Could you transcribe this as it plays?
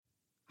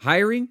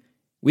Hiring?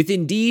 With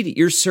Indeed,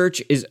 your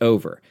search is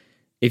over.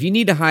 If you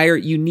need to hire,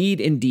 you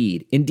need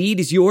Indeed. Indeed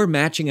is your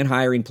matching and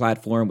hiring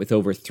platform with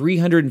over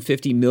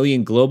 350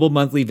 million global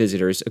monthly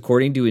visitors,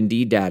 according to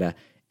Indeed data,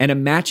 and a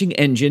matching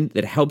engine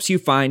that helps you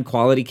find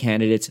quality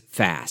candidates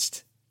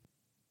fast.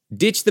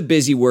 Ditch the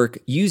busy work.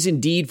 Use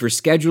Indeed for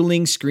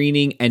scheduling,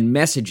 screening, and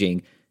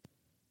messaging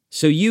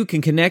so you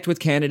can connect with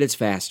candidates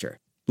faster.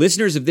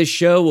 Listeners of this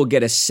show will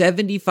get a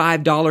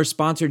 $75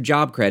 sponsored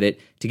job credit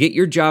to get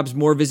your jobs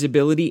more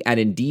visibility at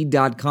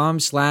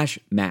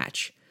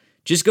Indeed.com/match.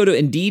 Just go to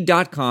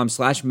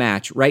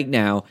Indeed.com/match right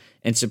now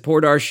and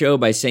support our show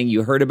by saying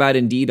you heard about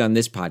Indeed on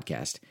this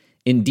podcast.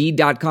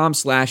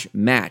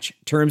 Indeed.com/match.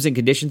 Terms and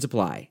conditions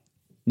apply.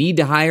 Need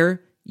to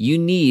hire? You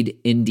need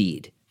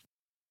Indeed.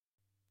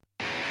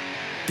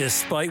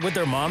 Despite what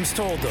their moms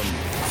told them,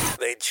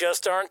 they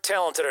just aren't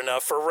talented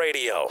enough for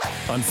radio.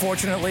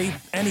 Unfortunately,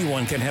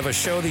 anyone can have a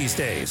show these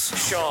days.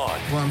 Sean.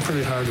 Well, I'm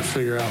pretty hard to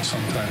figure out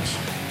sometimes.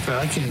 In fact,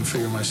 I can't even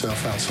figure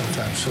myself out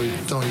sometimes, so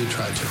don't you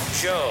try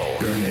to. Joe.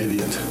 You're an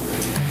idiot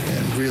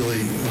and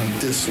really a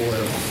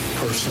disloyal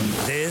person.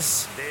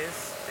 This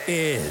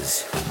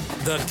is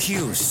the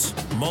Cuse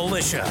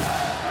Militia.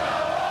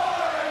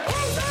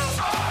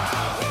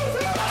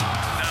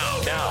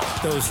 Now,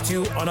 those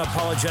two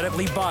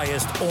unapologetically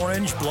biased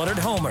orange-blooded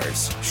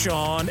homers,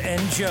 Sean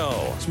and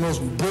Joe. It's the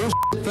most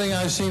bullshit thing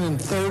I've seen in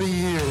 30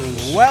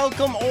 years.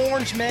 Welcome,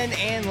 orange men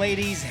and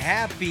ladies.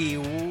 Happy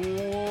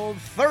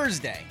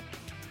Thursday.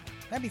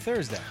 Happy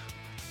Thursday.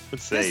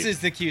 This is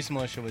the Cuse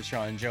Militia with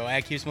Sean and Joe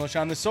at Cuse Militia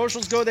on the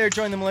socials. Go there,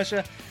 join the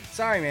militia.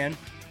 Sorry, man.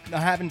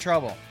 I'm having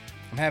trouble.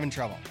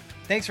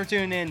 Thanks for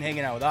tuning in,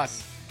 hanging out with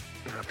us.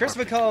 Chris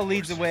McCullough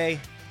leads the way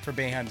for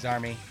Boeheim's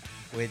Army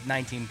with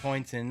 19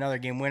 points and another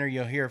game winner.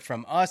 You'll hear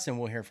from us, and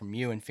we'll hear from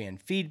you in fan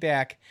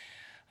feedback.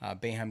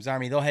 Boeheim's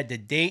Army, they'll head to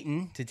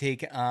Dayton to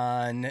take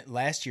on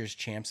last year's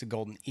champs, the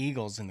Golden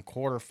Eagles, in the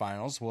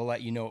quarterfinals. We'll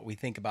let you know what we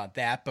think about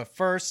that. But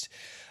first,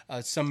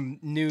 some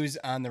news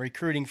on the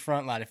recruiting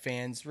front. A lot of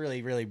fans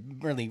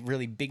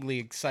really bigly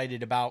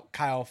excited about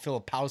Kyle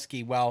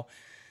Filipowski. Well,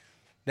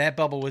 that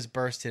bubble was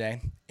burst today,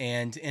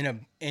 and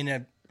in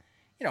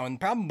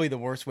probably the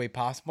worst way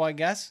possible, I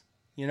guess.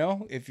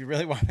 If you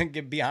really want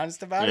to be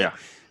honest about it.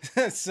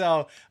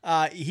 So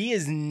he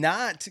is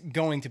not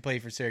going to play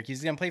for Syracuse.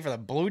 He's going to play for the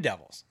Blue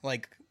Devils.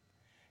 Like,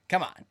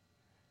 come on,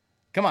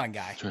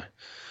 guy.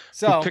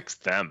 So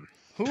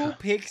who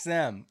picks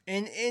them?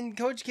 And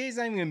Coach K's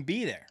not even going to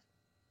be there.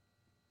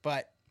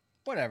 But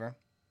whatever,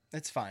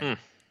 it's fine.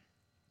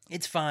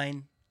 It's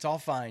fine. It's all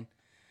fine.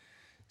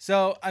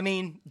 So, I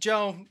mean,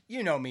 Joe,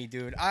 you know me,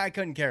 dude. I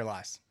couldn't care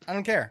less. I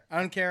don't care. I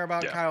don't care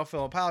about Kyle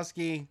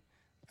Filipowski.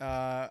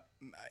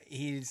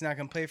 He's not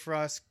going to play for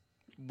us.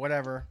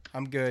 Whatever.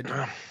 I'm good.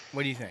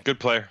 What do you think? Good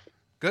player.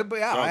 Good, but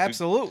yeah,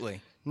 absolutely.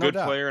 No good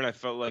doubt. Player, and I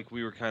felt like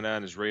we were kind of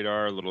on his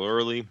radar a little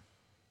early.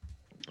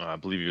 I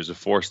believe he was a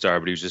 4-star,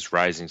 but he was just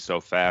rising so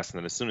fast. And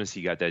then as soon as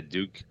he got that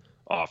Duke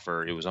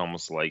offer, it was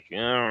almost like,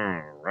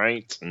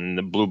 right. And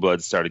the blue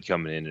blood started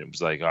coming in, and it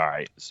was like, all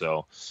right.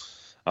 So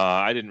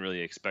I didn't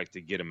really expect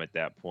to get him at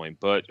that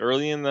point. But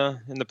early in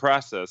the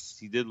process,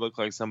 he did look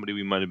like somebody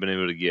we might have been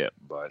able to get,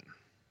 but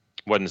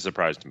wasn't a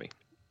surprise to me.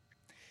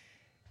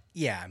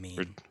 Yeah, I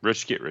mean,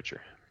 rich get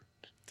richer.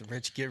 The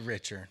rich get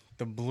richer.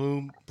 The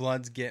blue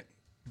bloods get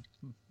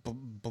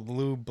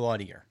blue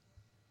bloodier.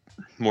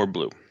 More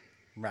blue.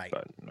 Right.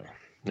 But,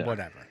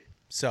 whatever.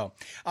 So,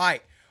 all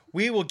right,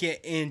 we will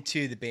get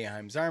into the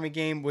Boeheim's Army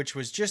game, which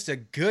was just a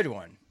good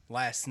one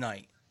last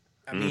night.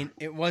 I mean,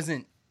 it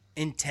wasn't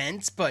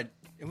intense, but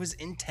it was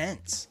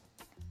intense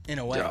in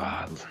a way.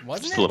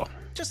 Wasn't just it? A little.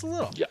 Just a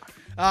little. Yeah.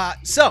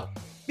 So,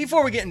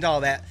 before we get into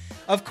all that,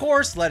 of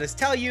course, let us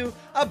tell you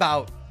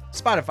about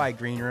Spotify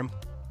Green Room.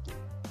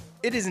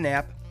 It is an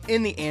app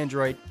in the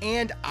Android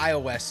and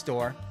iOS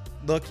store.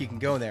 Look, you can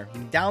go there.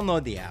 You can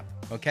download the app,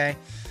 okay?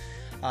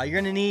 You're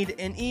going to need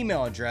an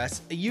email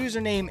address, a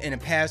username, and a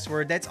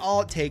password. That's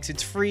all it takes.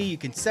 It's free. You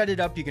can set it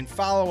up. You can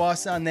follow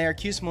us on there,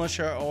 Cuse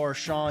Militia or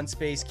Sean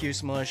Space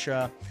Cuse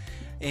Militia.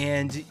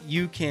 And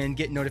you can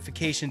get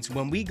notifications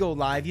when we go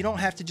live. You don't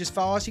have to just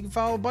follow us. You can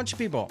follow a bunch of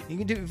people. You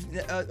can do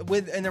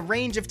in a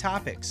range of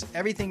topics.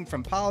 Everything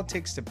from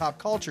politics to pop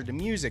culture to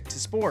music to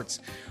sports.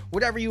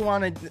 Whatever you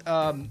want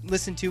to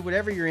listen to,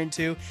 whatever you're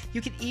into.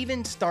 You can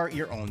even start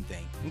your own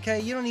thing.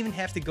 Okay? You don't even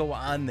have to go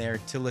on there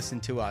to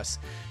listen to us.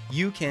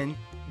 You can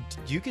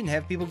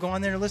have people go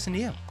on there to listen to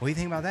you. What do you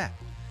think about that?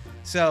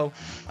 So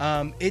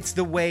it's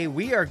the way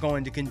we are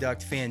going to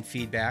conduct fan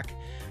feedback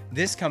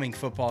this coming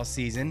football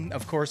season.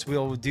 Of course,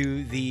 we'll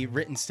do the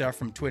written stuff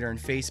from Twitter and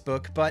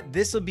Facebook, but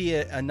this will be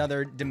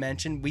another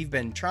dimension. We've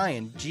been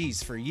trying,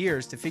 for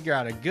years to figure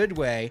out a good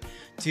way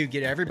to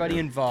get everybody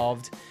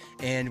involved,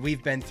 and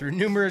we've been through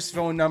numerous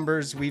phone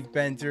numbers. We've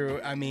been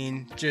through,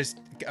 just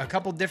a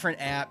couple different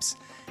apps,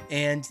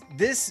 and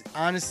this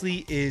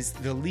honestly is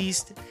the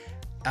least...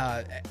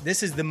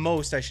 this is the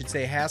most, I should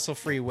say,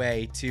 hassle-free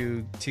way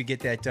to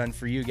get that done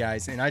for you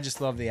guys. And I just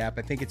love the app.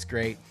 I think it's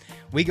great.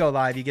 We go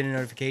live. You get a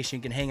notification.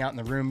 You can hang out in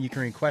the room. You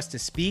can request to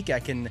speak. I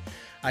can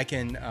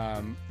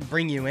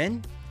bring you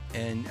in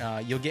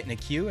and you'll get in a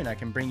queue, and I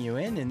can bring you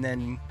in, and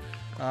then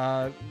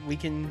we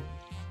can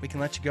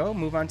let you go,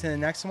 move on to the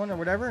next one or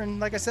whatever. And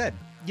like I said,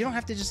 you don't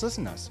have to just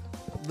listen to us.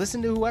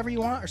 Listen to whoever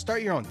you want or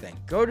start your own thing.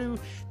 Go to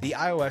the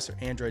iOS or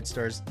Android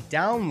stores,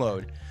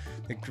 download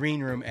the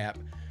Green Room app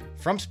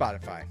from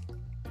Spotify.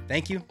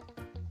 Thank you,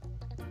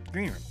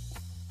 Green Room.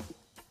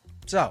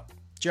 So,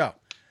 Joe.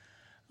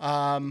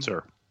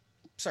 Sir.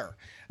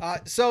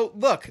 So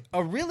look,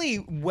 a really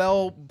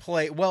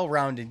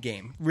well-rounded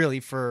game, really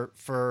for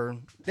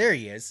there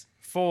he is,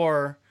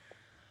 for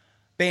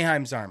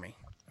Boeheim's Army.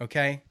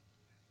 Okay.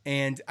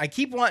 And I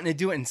keep wanting to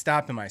do it and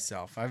stopping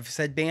myself. I've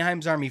said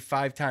Boeheim's Army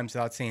 5 times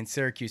without saying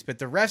Syracuse, but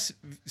the refs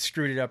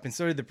screwed it up, and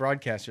so did the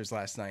broadcasters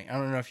last night. I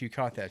don't know if you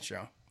caught that,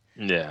 show.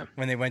 Yeah.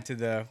 When they went to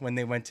the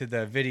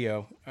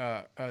video,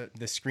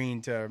 the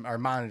screen to our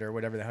monitor,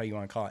 whatever the hell you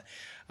want to call it,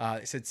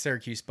 it said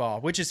Syracuse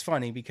ball, which is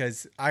funny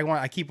because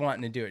I keep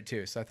wanting to do it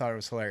too, so I thought it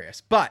was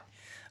hilarious. But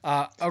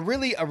a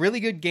really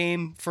good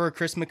game for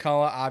Chris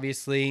McCullough.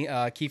 Obviously,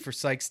 Kiefer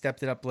Sykes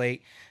stepped it up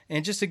late,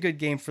 and just a good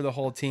game for the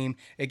whole team.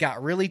 It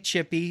got really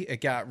chippy.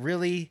 It got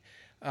really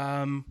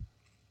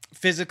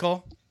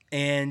physical,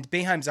 and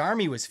Boeheim's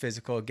Army was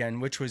physical again,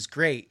 which was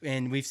great.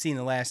 And we've seen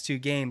the last 2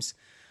 games.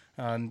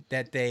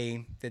 That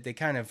they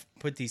kind of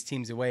put these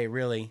teams away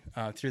really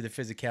through the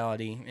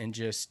physicality and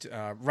just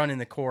running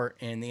the court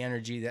and the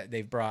energy that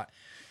they've brought,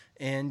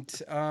 and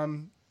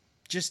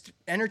just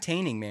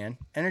entertaining, man.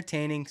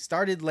 Entertaining.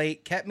 Started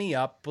late, kept me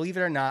up. Believe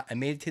it or not, I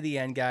made it to the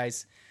end,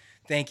 guys.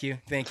 Thank you.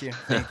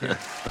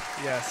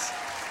 Yes.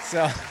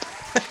 So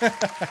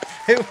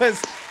it was.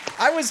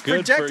 I was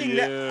Good projecting for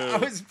that. you.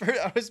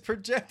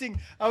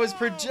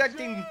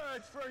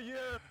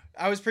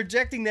 I was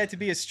projecting that to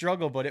be a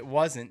struggle, but it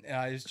wasn't.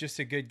 It was just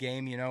a good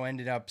game,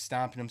 ended up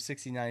stomping them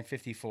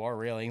 69-54,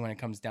 really, when it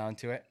comes down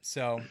to it.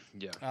 So,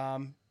 Yeah.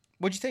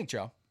 What'd you think,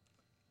 Joe?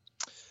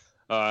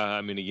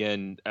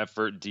 Again,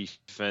 effort,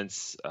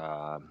 defense,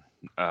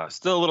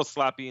 still a little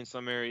sloppy in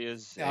some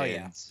areas. Oh,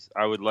 yeah.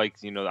 I would like,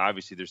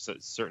 obviously there's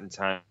certain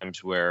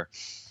times where,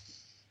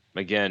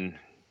 again,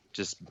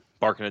 just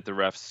barking at the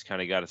refs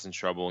kind of got us in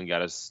trouble and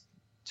got us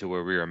to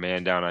where we were a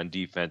man down on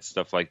defense,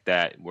 stuff like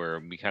that, where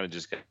we kind of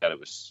just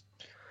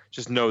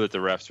just know that the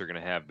refs are going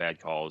to have bad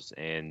calls,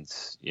 and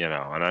and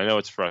I know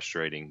it's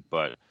frustrating,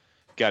 but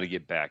got to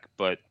get back.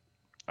 But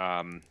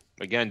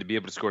again, to be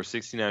able to score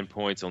 69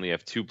 points, only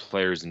have 2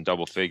 players in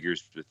double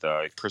figures with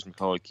Chris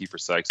McCullough, Kiefer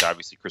Sykes.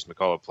 Obviously, Chris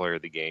McCullough, player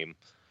of the game,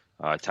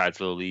 tied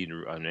for the lead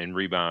in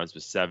rebounds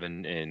with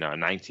 7 and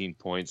 19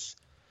 points.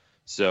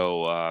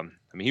 So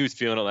he was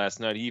feeling it last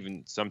night. He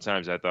even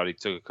sometimes I thought he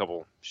took a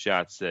couple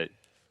shots that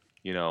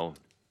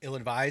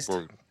ill-advised.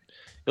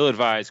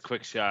 Ill-advised,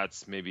 quick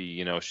shots,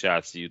 maybe,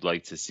 shots that you'd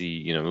like to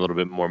see, a little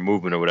bit more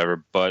movement or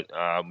whatever. But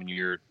when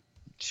you're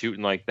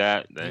shooting like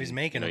that, then, he was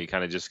making you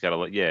kind of just got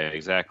to yeah,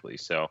 exactly.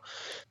 So,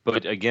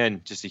 but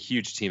again, just a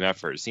huge team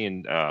effort.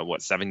 Seeing,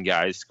 7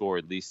 guys score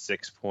at least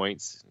 6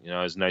 points. It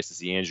was nice to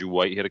see Andrew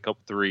White hit a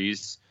couple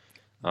threes.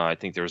 I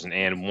think there was an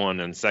and one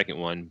on the second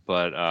one,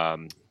 but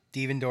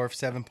Devendorf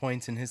 7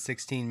 points in his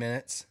 16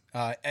 minutes.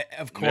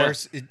 Of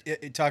course,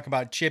 talk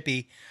about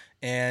Chippy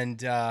and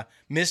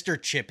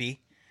Mr. Chippy,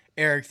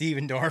 Eric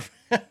Devendorf.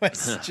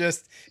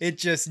 It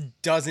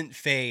just doesn't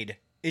fade.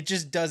 It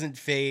just doesn't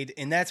fade,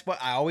 and that's what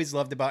I always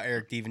loved about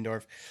Eric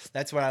Devendorf.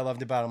 That's what I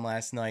loved about him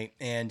last night,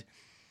 and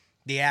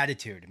the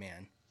attitude,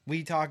 man.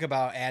 We talk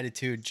about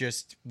attitude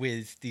just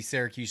with the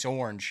Syracuse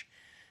Orange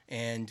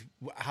and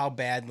how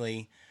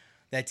badly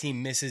that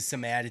team misses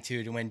some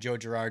attitude. And when Joe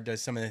Girard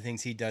does some of the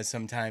things he does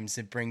sometimes,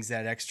 it brings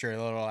that extra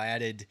little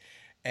added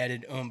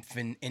oomph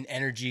and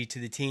energy to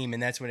the team,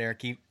 and that's what Eric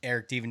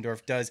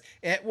Devendorf does.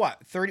 At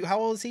what, 30? How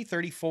old is he?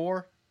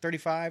 34?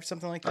 35,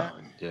 something like that.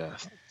 Yeah,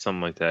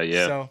 something like that.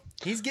 Yeah. So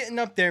he's getting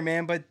up there,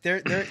 man. But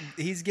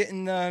he's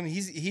getting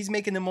he's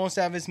making the most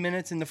out of his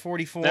minutes in the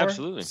 44.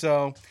 Absolutely.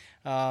 So,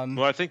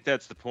 well, I think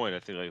that's the point. I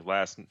think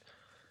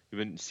we've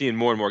been seeing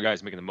more and more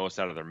guys making the most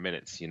out of their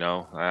minutes.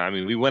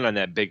 We went on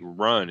that big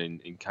run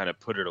and kind of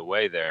put it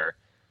away there,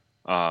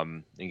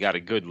 and got a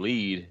good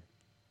lead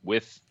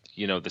with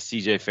the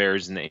CJ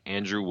Fairs and the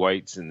Andrew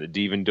Whites and the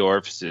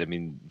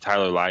Devendorfs.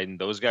 Tyler Lydon,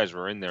 those guys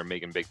were in there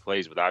making big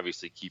plays with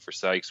obviously Kiefer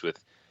Sykes with,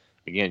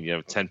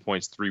 again, 10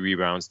 points, 3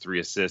 rebounds, 3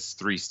 assists,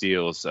 3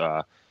 steals.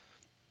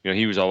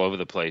 He was all over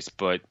the place.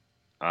 But,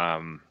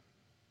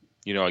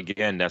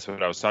 again, that's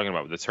what I was talking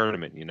about with the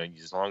tournament.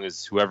 As long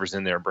as whoever's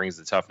in there brings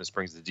the toughness,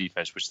 brings the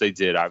defense, which they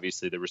did.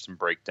 Obviously, there were some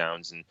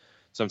breakdowns and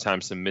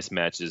sometimes some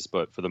mismatches.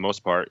 But for the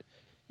most part,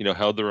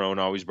 held their own,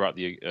 always brought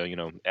the,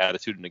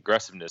 attitude and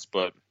aggressiveness.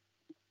 But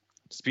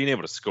just being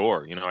able to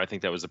score, I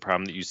think that was the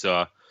problem that you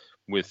saw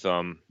with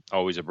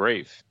Always a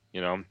Brave.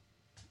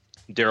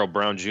 Darryl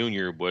Brown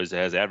Jr. was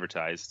as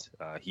advertised.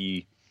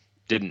 He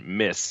didn't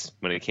miss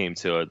when it came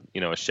to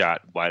a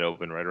shot wide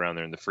open right around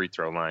there in the free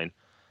throw line.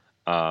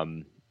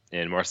 And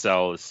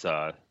Marcellus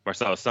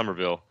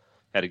Somerville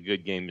had a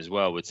good game as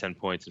well with 10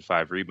 points and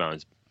 5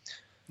 rebounds.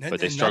 But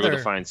they struggled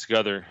to find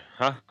Scudder.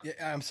 Huh?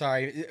 Yeah, I'm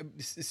sorry.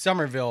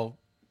 Somerville,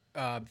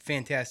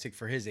 fantastic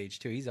for his age,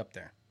 too. He's up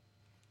there.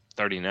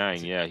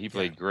 39, yeah, he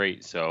played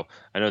great. So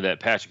I know that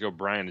Patrick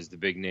O'Brien is the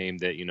big name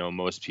that,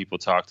 most people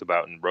talked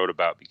about and wrote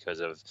about because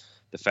of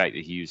the fact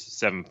that he's a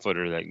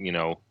 7-footer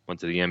that,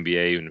 went to the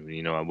NBA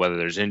and, whether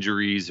there's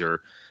injuries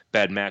or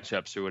bad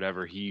matchups or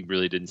whatever, he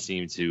really didn't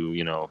seem to,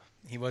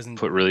 he wasn't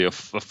put really a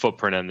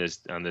footprint on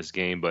this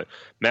game. But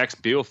Max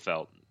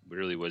Bielfeldt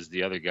really was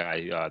the other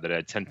guy that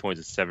had 10 points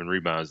and 7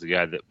 rebounds, the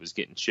guy that was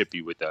getting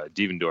chippy with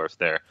Devendorf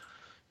there,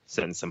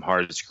 setting some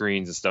hard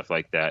screens and stuff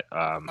like that.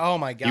 Oh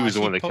my gosh. He was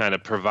the one that kind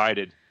of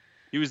provided.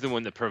 He was the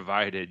one that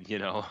provided,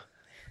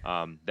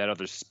 that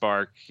other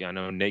spark. I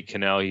know Nate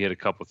Cannell, he hit a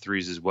couple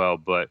threes as well,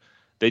 but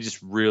they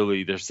just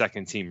really, their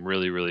second team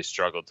really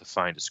struggled to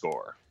find a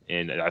score.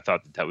 And I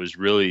thought that was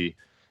really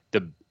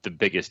the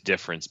biggest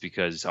difference,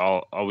 because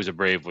Always a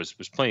Brave was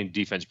playing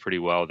defense pretty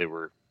well. They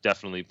were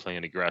definitely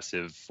playing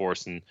aggressive,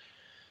 forcing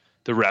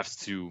the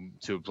refs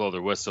to blow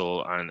their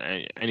whistle on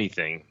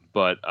anything.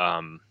 But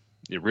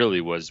it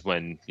really was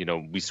when,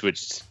 we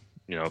switched,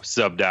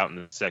 subbed out in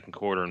the second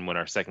quarter, and when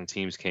our second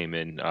teams came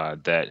in,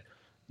 that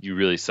you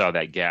really saw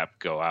that gap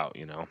go out,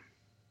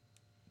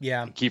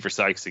 Yeah. Kiefer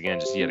Sykes,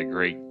 again, he had a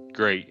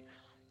great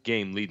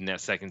game leading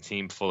that second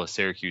team full of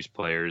Syracuse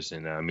players.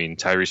 And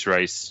Tyrese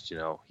Rice,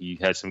 he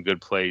had some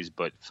good plays,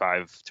 but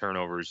 5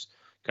 turnovers,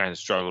 kind of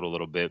struggled a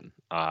little bit.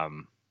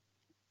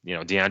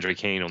 DeAndre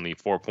Kane, only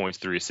 4 points,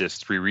 3 assists,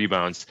 3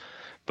 rebounds,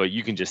 but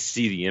you can just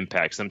see the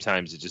impact.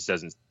 Sometimes it just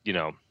doesn't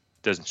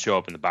show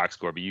up in the box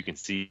score, but you can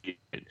see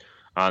it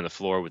on the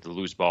floor with the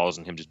loose balls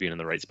and him just being in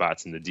the right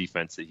spots in the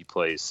defense that he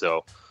plays.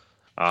 So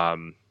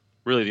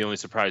really the only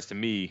surprise to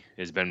me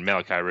has been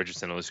Malachi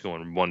Richardson only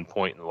scoring 1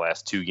 point in the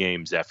last 2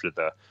 games after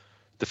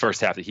the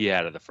first half that he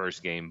had of the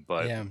first game.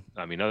 But yeah.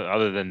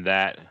 Other than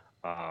that,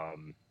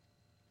 and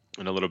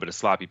a little bit of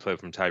sloppy play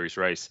from Tyrese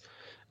Rice,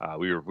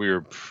 we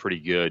were pretty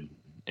good.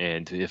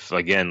 And if,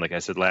 again, like I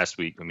said last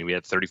week, we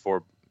had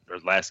 34, or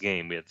last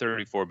game, we had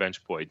 34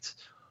 bench points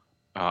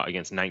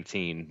against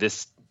 19.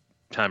 This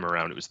time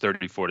around, it was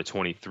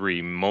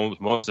 34-23.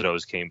 Most of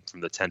those came from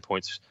the 10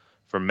 points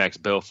from Max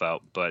Bielfeldt.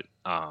 But,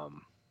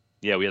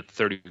 yeah, we had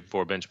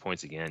 34 bench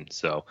points again.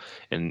 So,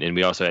 and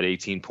we also had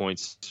 18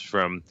 points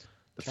from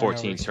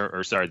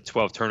the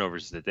 12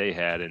 turnovers that they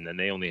had. And then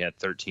they only had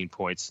 13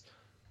 points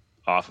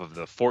off of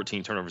the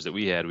 14 turnovers that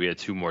we had. We had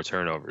 2 more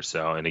turnovers.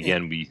 So, and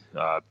again, we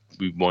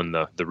won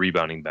the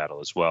rebounding battle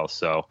as well.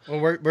 So, well,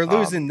 we're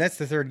losing. That's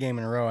the 3rd game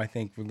in a row. I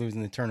think we're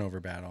losing the turnover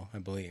battle, I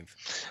believe.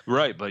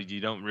 Right. But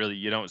you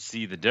don't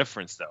see the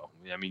difference though.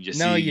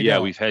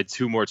 Don't. We've had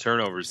 2 more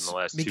turnovers in the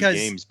last 2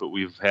 games, but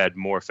we've had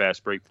more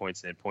fast break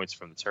points and points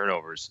from the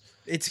turnovers.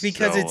 It's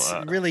because it's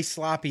really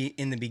sloppy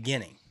in the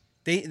beginning.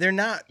 They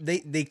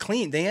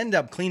end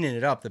up cleaning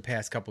it up the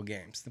past couple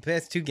games. The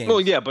past 2 games. Well,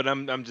 yeah, but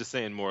I'm just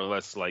saying more or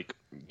less like,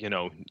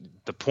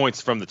 the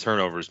points from the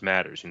turnovers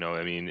matters.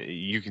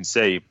 You can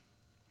say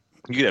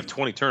you could have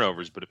 20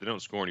 turnovers, but if they don't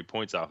score any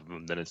points off of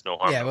them, then it's no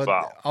harm no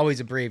foul.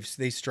 Always a Braves,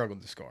 they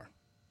struggled to score.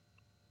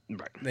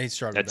 Right. They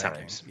struggled at that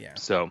times. game. Yeah.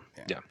 So,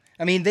 yeah.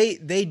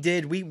 They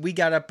did. We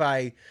got up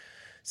by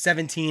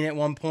 17 at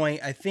one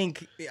point. I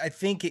think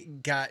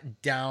it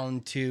got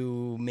down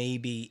to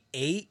maybe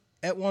 8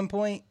 at one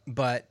point,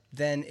 but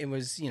then it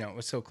was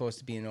so close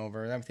to being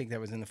over. I think that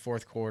was in the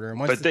 4th quarter. And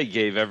but they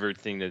gave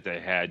everything that they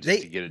had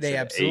just to get it to 8. They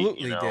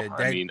absolutely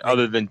did.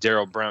 Other than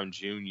Daryl Brown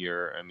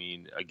Jr.,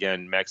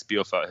 again, Max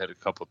Bielfeldt hit a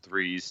couple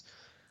threes,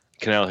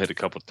 Cannell hit a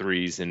couple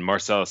threes, and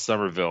Marcellus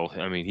Somerville,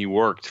 he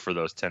worked for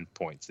those 10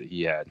 points that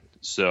he had.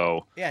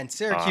 So yeah, and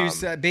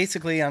Syracuse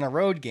basically on a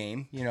road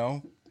game,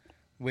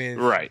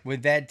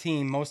 with that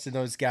team, most of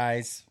those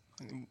guys,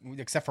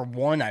 except for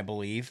one, I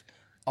believe.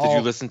 Did you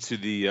listen to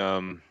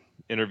the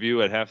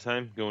interview at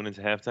halftime, going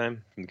into halftime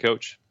from the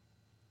coach?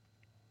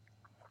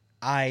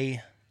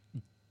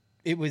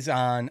 It was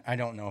on. I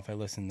don't know if I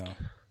listened though.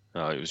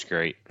 Oh, it was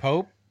great.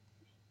 Pope?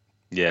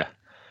 Yeah.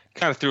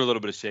 Kind of threw a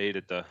little bit of shade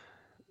at the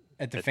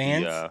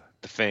fans?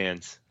 The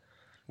fans.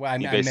 Well, I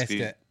missed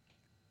it.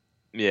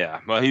 Yeah.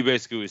 Well, he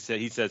basically he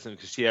said something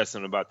because she asked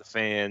him about the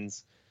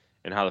fans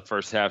and how the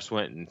first halves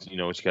went and,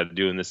 what you got to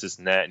do and this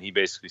and that. And he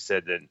basically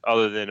said that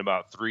other than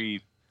about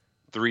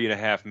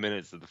 3.5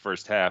 minutes of the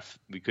first half,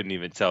 we couldn't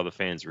even tell the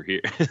fans were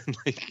here.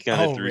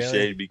 Threw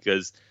shade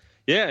because,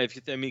 if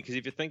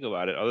you think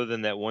about it, other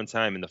than that one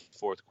time in the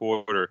 4th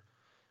quarter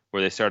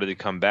where they started to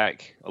come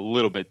back a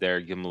little bit there,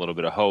 give them a little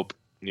bit of hope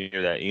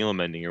near that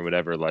Elam ending or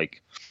whatever,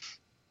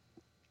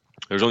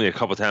 there's only a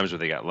couple times where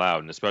they got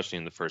loud, and especially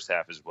in the first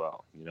half as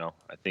well.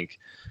 I think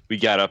we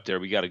got up there,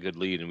 we got a good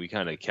lead, and we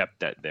kind of kept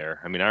that there.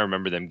 I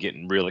remember them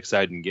getting real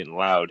excited and getting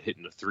loud,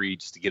 hitting a 3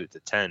 just to get it to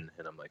 10,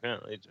 and I'm like,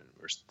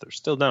 they're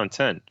still down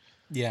 10.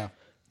 Yeah.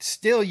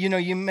 Still,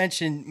 you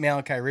mentioned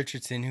Malachi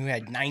Richardson, who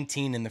had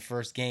 19 in the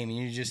first game, and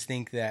you just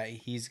think that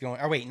he's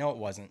going. Oh wait, no, it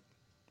wasn't.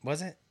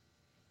 Was it?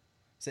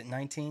 Is it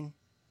 19?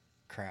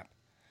 Crap.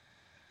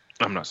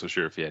 I'm not so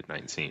sure if he had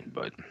 19,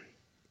 but.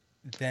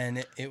 Then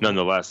it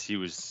nonetheless, he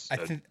was I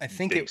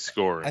think big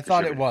scorer. I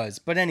thought it was,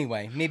 but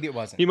anyway, maybe it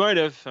wasn't. He might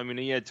have.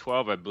 He had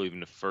 12, I believe,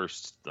 in the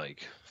first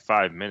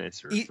 5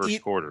 minutes or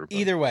first quarter. But.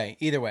 Either way,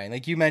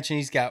 like you mentioned,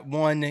 he's got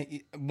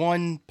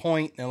 1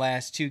 point in the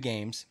last 2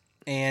 games,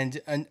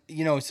 and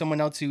someone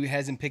else who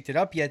hasn't picked it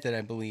up yet that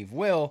I believe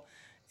will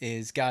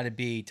is got to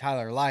be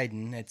Tyler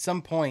Lydon. At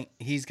some point,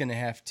 he's going to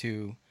have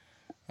to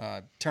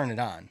turn it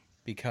on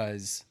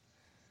because,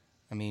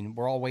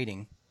 we're all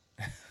waiting.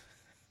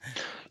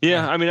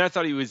 Yeah, I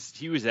thought he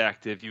was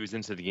active. He was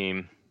into the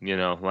game,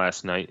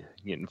 last night,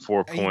 getting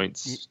 4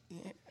 points.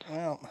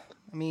 Well,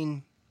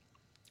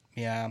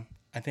 yeah,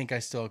 I think I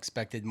still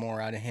expected more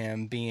out of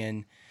him,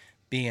 being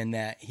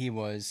that he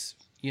was,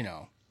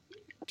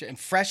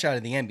 fresh out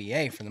of the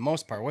NBA for the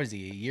most part. What is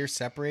he, a year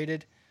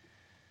separated?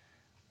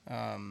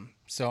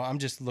 So I'm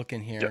just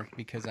looking here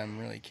because I'm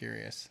really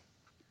curious.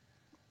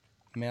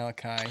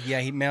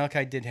 Malachi,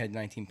 Malachi did have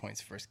 19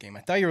 points the first game. I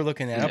thought you were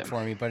looking that up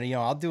for me, but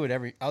I'll do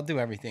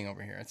everything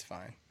over here. It's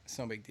fine. It's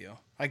no big deal.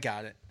 I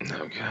got it.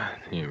 Oh God,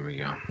 here we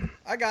go.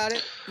 I got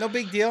it. No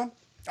big deal.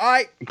 All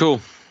right,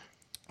 cool.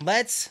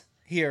 Let's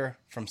hear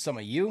from some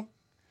of you.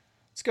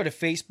 Let's go to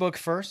Facebook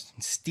first.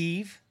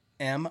 Steve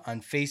M on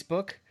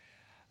Facebook.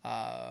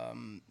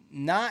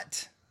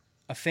 Not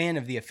a fan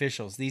of the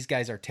officials. These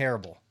guys are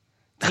terrible.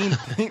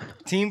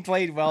 Team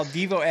played well.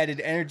 Devo added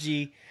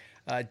energy.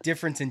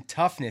 Difference in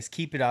toughness.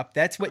 Keep it up.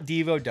 That's what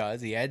Devo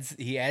does. He adds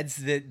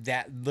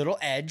that little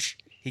edge.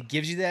 He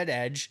gives you that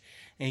edge,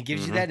 and he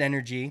gives you that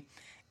energy,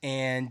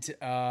 and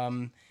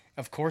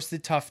of course the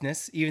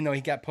toughness. Even though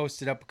he got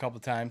posted up a couple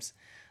times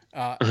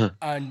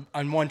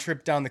on one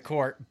trip down the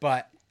court,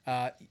 but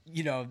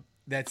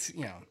that's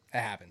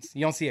that happens.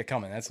 You don't see it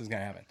coming. That's what's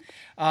gonna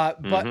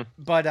happen.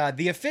 But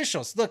the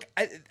officials. Look,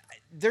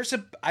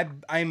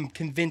 I'm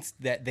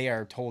convinced that they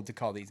are told to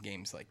call these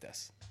games like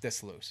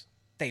this loose.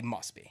 They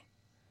must be.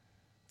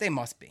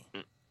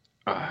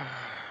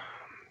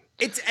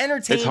 It's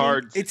entertaining. It's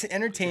hard. It's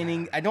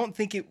entertaining. I don't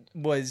think it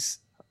was.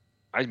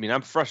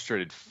 I'm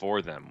frustrated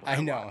for them.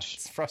 I know.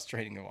 It's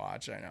frustrating to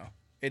watch. I know.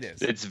 It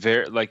is. It's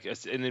very and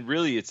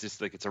it's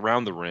just like it's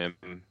around the rim.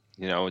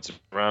 It's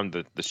around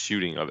the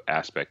shooting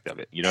aspect of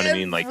it. You know what I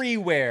mean? Like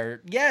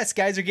everywhere. Yes,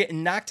 guys are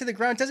getting knocked to the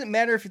ground. It doesn't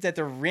matter if it's at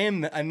the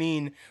rim.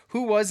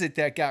 Who was it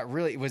that got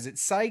was it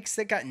Sykes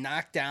that got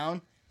knocked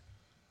down?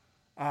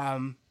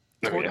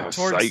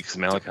 Sykes,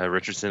 Malachi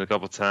Richardson a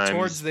couple times.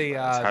 Towards the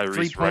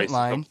 3-point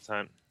line.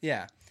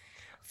 Yeah.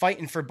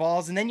 Fighting for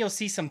balls. And then you'll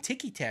see some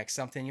ticky-tack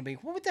something. You'll be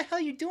like, what the hell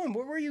are you doing?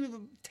 Where were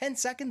you 10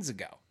 seconds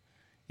ago?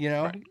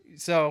 Right.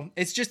 So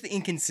it's just the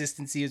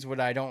inconsistency is what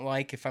I don't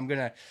like.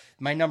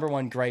 My number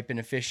one gripe in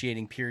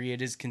officiating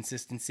period is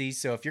consistency.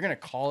 So if you're going to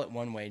call it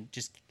one way,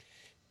 just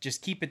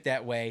keep it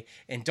that way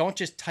and don't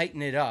just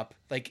tighten it up.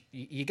 Like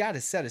you got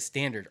to set a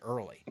standard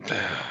early.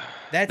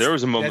 There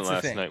was a moment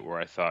last night where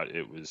I thought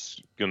it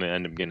was going to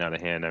end up getting out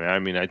of hand. I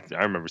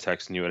remember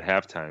texting you at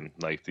halftime,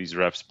 like these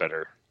refs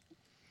better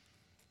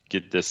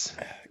get this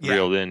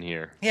reeled in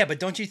here. Yeah, but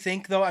don't you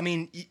think though?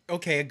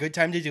 Okay, a good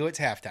time to do it's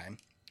halftime.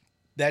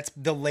 That's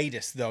the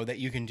latest though that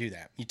you can do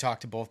that. You talk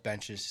to both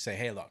benches, say,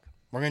 hey, look,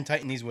 we're going to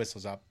tighten these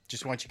whistles up.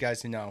 Just want you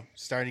guys to know,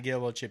 starting to get a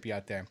little chippy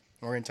out there.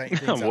 We're going to tighten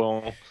things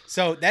up.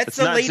 So that's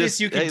the latest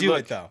you can do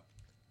it, though.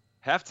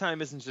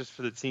 Halftime isn't just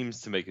for the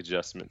teams to make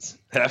adjustments.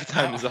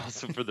 Halftime is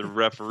also for the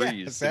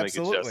referees to make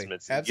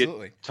adjustments.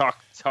 Absolutely.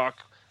 Talk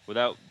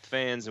without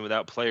fans and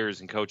without players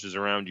and coaches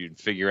around you and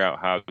figure out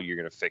how you're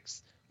going to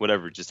fix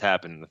whatever just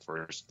happened in the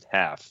first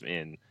half.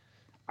 And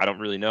I don't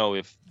really know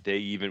if they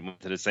even went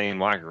to the same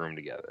locker room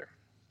together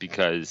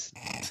because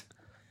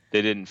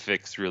they didn't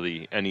fix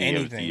really anything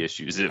of the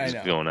issues that was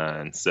going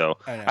on. So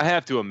I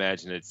have to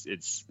imagine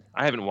it's.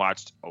 I haven't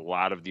watched a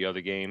lot of the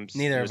other games.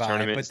 Neither have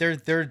I, but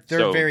they're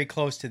very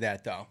close to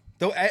that though.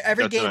 Though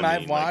every game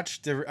I've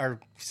watched are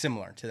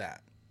similar to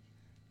that,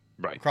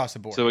 right across the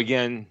board. So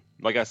again,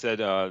 like I said,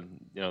 the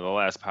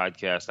last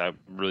podcast, I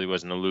really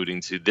wasn't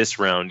alluding to this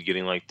round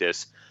getting like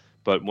this,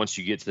 but once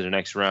you get to the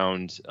next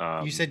round,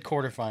 you said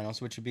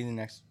quarterfinals, which would be the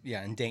next,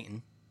 in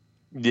Dayton.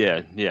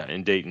 Yeah,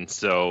 in Dayton.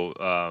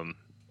 So.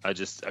 I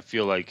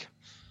feel like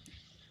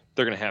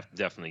they're going to have to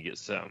definitely get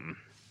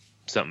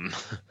something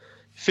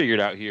figured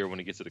out here when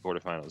it gets to the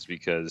quarterfinals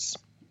because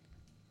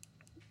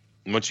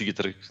once you get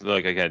to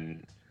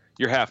again,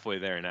 you're halfway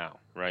there now,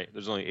 right?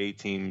 There's only 8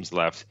 teams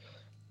left.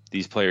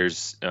 These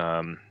players,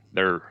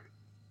 they're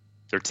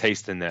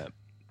tasting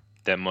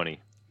that money.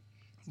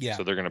 Yeah.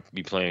 So they're going to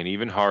be playing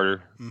even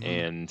harder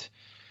and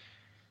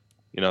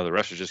the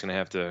rest are just going to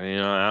have to,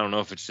 I don't know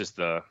if it's just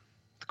the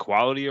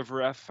quality of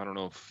ref. I don't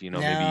know if maybe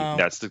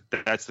that's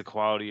the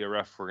quality of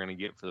ref we're gonna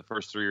get for the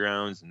first 3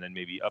 rounds, and then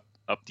maybe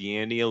up the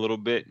ante a little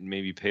bit, and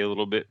maybe pay a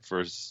little bit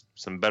for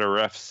some better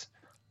refs.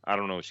 I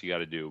don't know what you got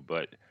to do,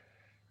 but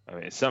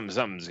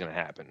something's gonna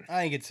happen.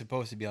 I think it's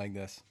supposed to be like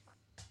this.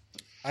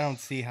 I don't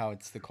see how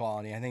it's the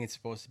quality. I think it's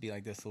supposed to be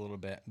like this a little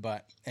bit,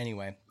 but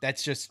anyway,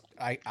 that's just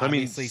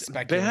obviously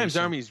speculation. Boeheim's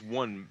Army's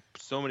won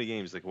so many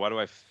games. Like, why do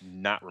I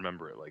not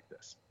remember it like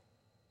this?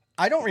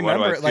 I don't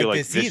remember it like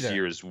this either. This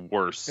year is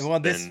worse. Well,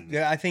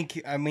 I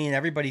think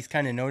everybody's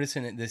kind of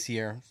noticing it this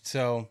year.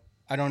 So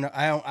I don't know.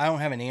 I don't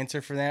have an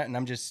answer for that,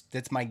 and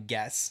that's my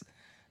guess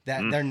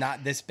that they're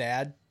not this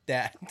bad.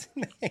 that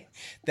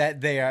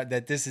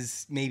that this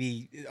is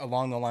maybe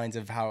along the lines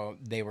of how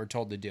they were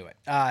told to do it.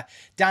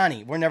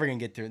 Donnie, we're never gonna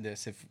get through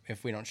this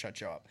if we don't shut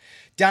Joe up.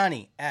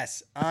 Donnie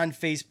S on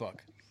Facebook.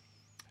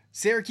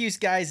 Syracuse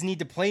guys need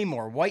to play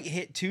more. White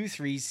hit 2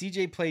 threes.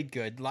 CJ played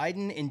good.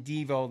 Leiden and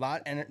Devo,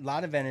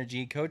 lot of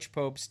energy. Coach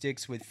Pope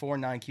sticks with 4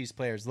 non-Cuse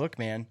players. Look,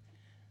 man,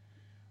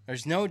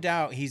 there's no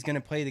doubt he's going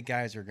to play the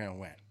guys who are going to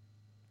win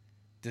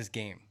this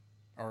game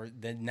or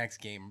the next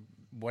game,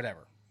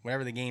 whatever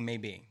the game may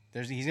be.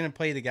 He's going to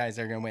play the guys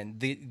that are going to win.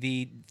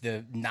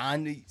 The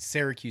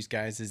non-Syracuse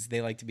guys, as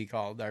they like to be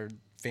called, our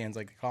fans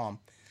like to call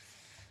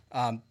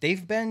them,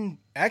 they've been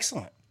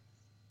excellent.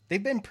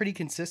 They've been pretty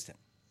consistent.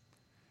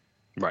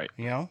 Right.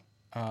 You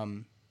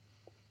know,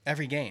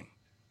 every game.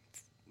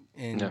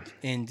 And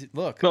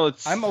look, well,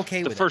 I'm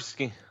okay with it.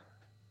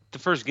 The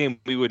first game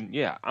we wouldn't.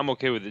 Yeah, I'm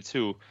okay with it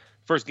too.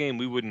 First game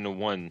we wouldn't have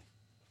won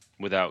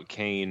without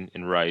Kane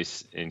and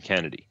Rice and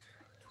Kennedy.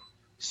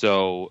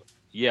 So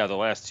yeah, the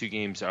last 2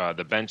 games,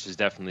 the bench has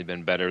definitely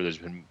been better. There's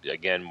been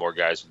again more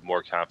guys with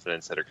more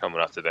confidence that are coming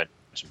off the bench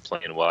and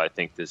playing well. I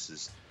think this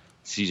is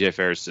CJ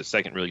Ferris'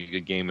 second really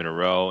good game in a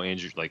row.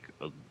 Andrew, like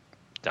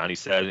Donnie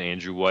said,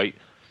 Andrew White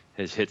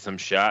has hit some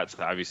shots.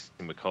 Obviously,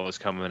 McCullough's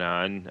coming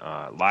on.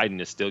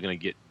 Leiden is still going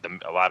to get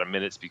a lot of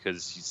minutes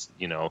because he's,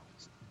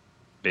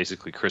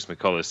 basically Chris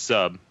McCullough's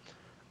sub.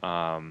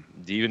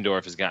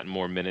 Devendorf has gotten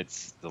more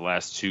minutes the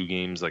last 2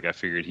 games, like I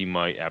figured he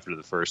might after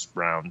the first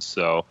round.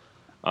 So,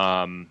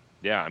 I'm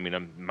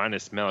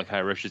minus Malachi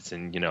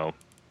Richardson.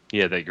 He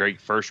had that great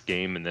first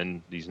game, and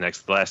then these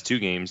last 2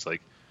 games,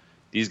 like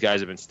these guys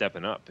have been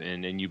stepping up,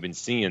 and you've been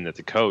seeing that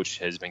the coach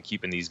has been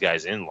keeping these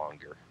guys in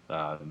longer.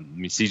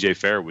 CJ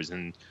Fair was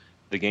in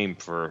the game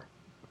for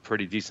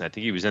pretty decent. I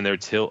think he was in there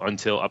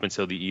up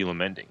until the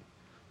Elam ending.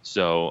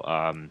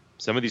 So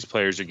some of these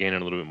players are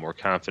gaining a little bit more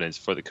confidence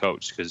for the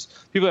coach because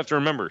people have to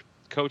remember,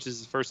 coach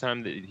is the first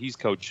time that he's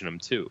coaching them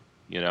too.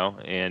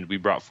 And we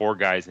brought 4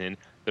 guys in.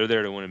 They're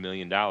there to win $1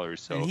 million.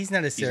 So and he's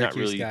not a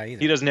Syracuse guy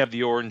either. He doesn't have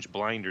the orange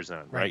blinders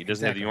on, right? He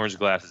doesn't have the orange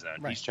glasses on.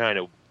 Right. He's trying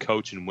to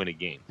coach and win a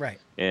game. Right.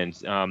 And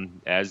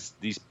as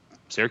these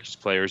Syracuse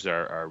players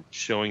are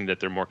showing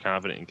that they're more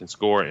confident and can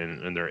score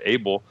and they're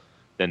able,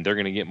 then they're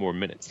going to get more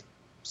minutes.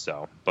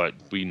 So, but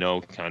we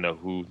know kind of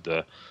who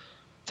the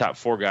top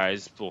 4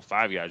 guys,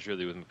 5 guys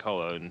really with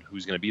McCullough, and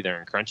who's going to be there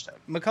in crunch time.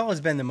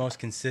 McCullough's been the most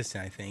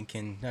consistent, I think,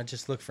 and I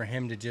just look for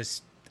him to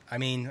just, I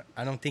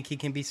don't think he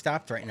can be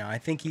stopped right now. I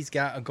think he's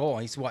got a goal.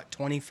 He's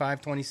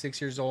 25, 26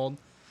 years old,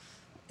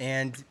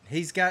 and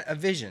he's got a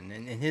vision,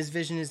 and his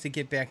vision is to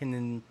get back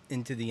into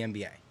the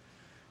NBA.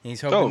 And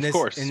he's hoping of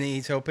course. And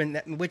he's hoping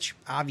that, which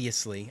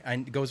obviously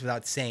goes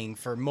without saying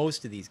for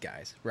most of these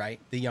guys, right?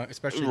 The young,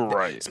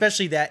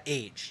 especially that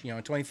age,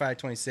 25,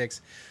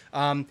 26.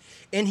 And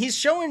he's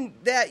showing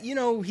that,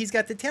 he's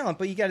got the talent,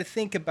 but you got to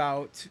think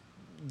about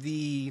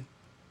the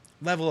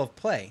level of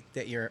play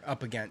that you're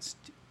up against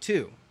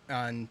too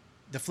on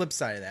the flip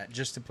side of that,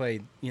 just to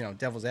play,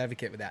 devil's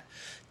advocate with that.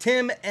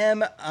 Tim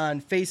M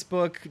on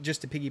Facebook,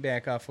 just to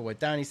piggyback off of what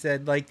Donnie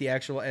said, like the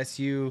actual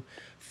SU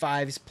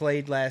 5s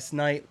played last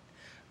night.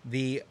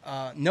 The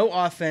no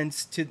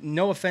offense to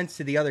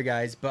the other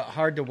guys, but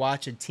hard to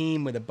watch a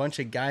team with a bunch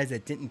of guys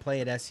that didn't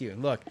play at SU.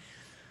 Look,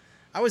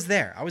 I was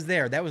there.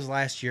 That was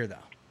last year, though.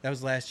 That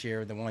was last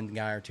year, the 1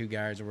 guy or 2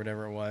 guys or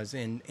whatever it was.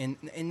 And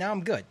now I'm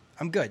good.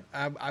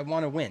 I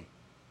want to win.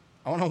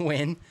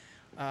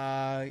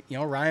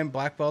 Ryan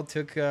Blackwell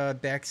took a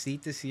back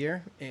seat this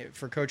year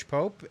for Coach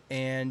Pope,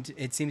 and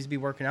it seems to be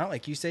working out.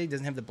 Like you say, he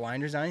doesn't have the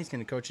blinders on. He's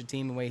going to coach a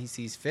team the way he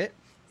sees fit,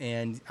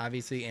 and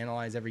obviously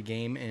analyze every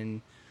game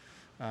and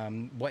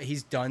what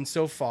he's done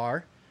so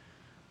far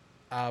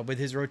with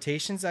his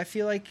rotations. I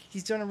feel like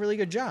he's done a really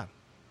good job.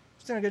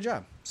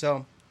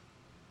 So,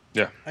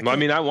 yeah.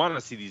 I want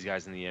to see these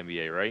guys in the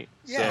NBA, right?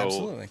 Yeah, so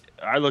absolutely.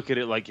 I look at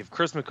it like if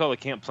Chris McCullough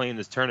can't play in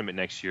this tournament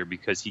next year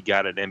because he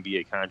got an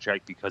NBA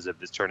contract because of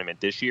this tournament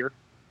this year,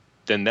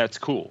 then that's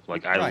cool.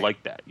 Like, I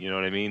like that. You know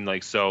what I mean?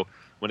 Like, so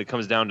when it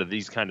comes down to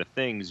these kind of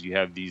things, you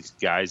have these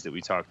guys that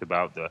we talked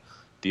about,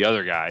 the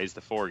other guys,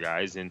 the 4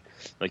 guys, and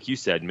like you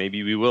said,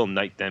 maybe we will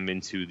knight them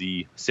into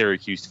the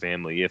Syracuse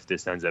family if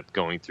this ends up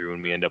going through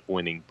and we end up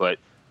winning. But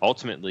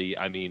ultimately,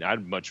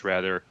 I'd much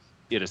rather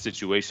get a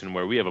situation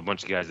where we have a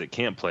bunch of guys that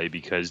can't play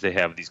because they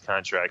have these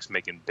contracts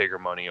making bigger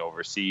money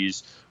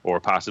overseas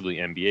or possibly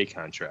NBA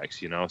contracts,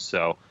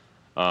 So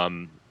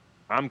I'm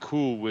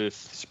cool with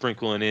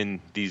sprinkling in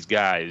these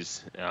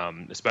guys,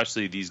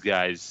 especially these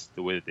guys,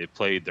 the way that they've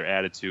played, their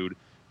attitude,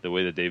 the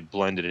way that they've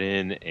blended it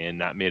in and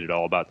not made it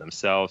all about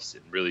themselves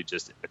and really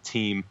just a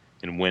team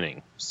and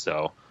winning.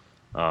 So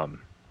I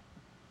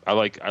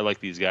like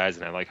these guys,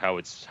 and I like how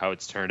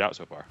it's turned out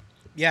so far.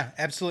 Yeah,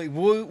 absolutely.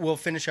 We'll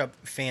finish up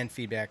fan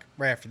feedback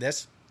right after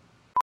this.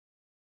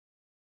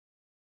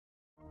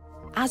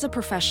 As a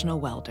professional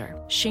welder,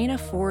 Shayna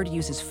Ford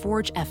uses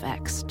Forge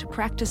FX to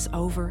practice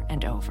over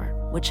and over,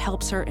 which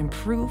helps her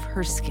improve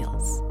her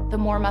skills. The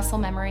more muscle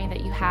memory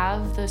that you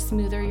have, the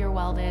smoother your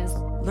weld is.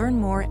 Learn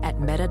more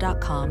at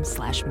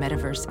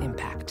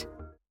meta.com/metaverseimpact.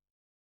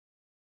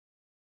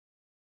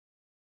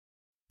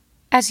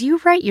 As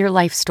you write your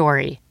life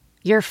story,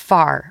 you're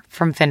far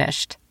from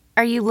finished.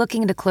 Are you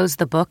looking to close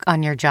the book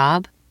on your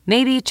job?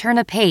 Maybe turn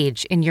a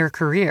page in your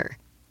career?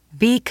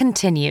 Be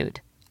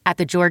continued at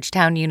the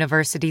Georgetown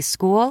University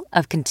School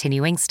of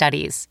Continuing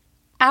Studies.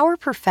 Our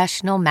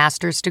professional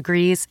master's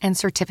degrees and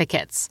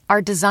certificates are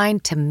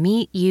designed to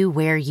meet you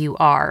where you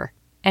are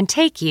and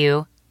take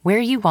you where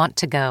you want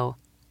to go.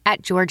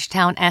 At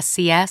Georgetown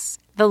SCS,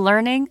 the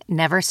learning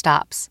never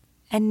stops,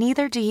 and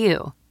neither do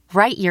you.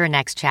 Write your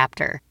next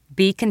chapter.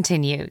 Be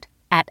continued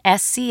at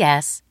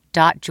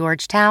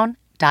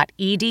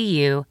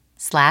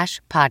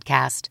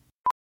scs.georgetown.edu/podcast.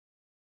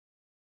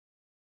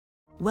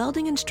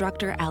 Welding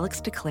instructor Alex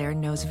DeClaire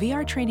knows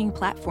VR training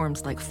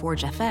platforms like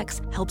Forge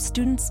FX help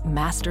students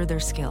master their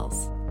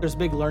skills. There's a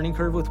big learning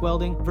curve with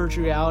welding.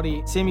 Virtual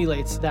reality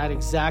simulates that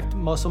exact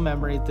muscle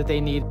memory that they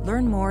need.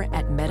 Learn more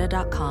at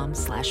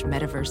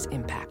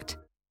meta.com/metaverseimpact.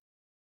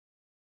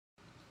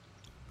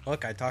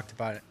 Look, I talked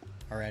about it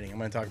already. I'm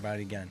going to talk about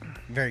it again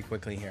very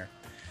quickly here.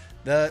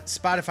 The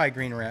Spotify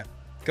Green Rep.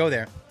 Go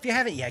there. If you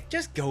haven't yet,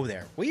 just go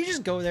there. Will you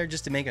just go there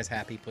just to make us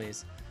happy,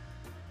 please?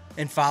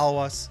 And follow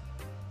us.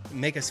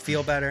 Make us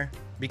feel better.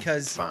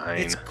 Because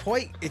it's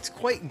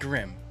quite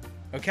grim.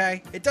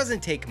 Okay? It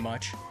doesn't take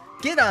much.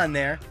 Get on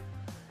there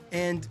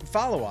and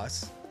follow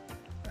us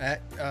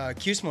at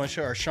Cuse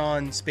Militia or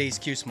Sean Space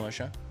Cuse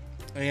Militia.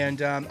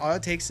 And all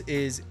it takes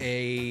is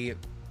a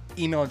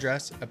email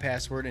address, a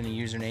password, and a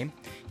username.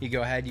 You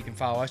go ahead, you can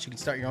follow us, you can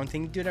start your own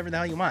thing, do whatever the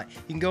hell you want.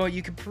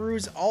 You can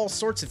peruse all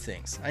sorts of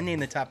things. I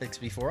named the topics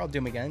before, I'll do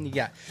them again. You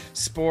got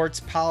sports,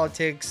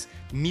 politics,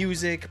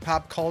 music,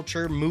 pop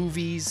culture,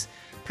 movies,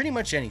 pretty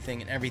much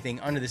anything and everything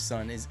under the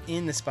sun is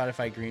in the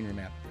Spotify Green Room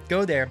app.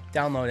 Go there,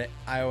 download it,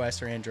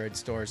 iOS or Android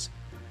stores.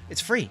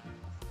 It's free.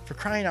 For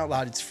crying out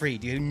loud, it's free.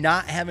 Do you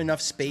not have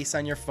enough space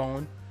on your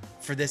phone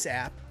for this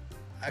app?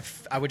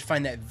 I would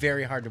find that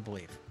very hard to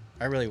believe.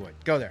 I really would.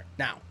 Go there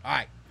now. All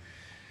right.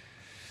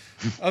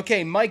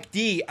 Okay, Mike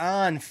D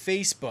on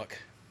Facebook.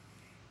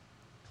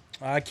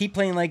 Keep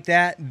playing like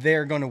that.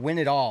 They're going to win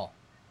it all.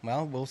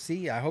 Well, we'll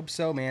see. I hope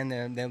so,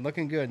 man. They're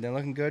looking good. They're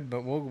looking good,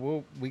 but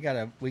we got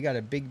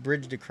a big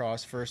bridge to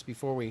cross first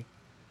before we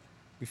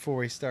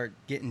start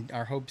getting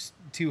our hopes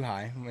too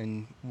high.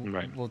 And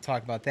we'll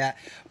talk about that.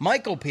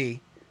 Michael P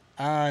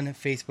on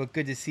Facebook.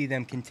 Good to see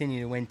them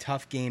continue to win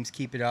tough games.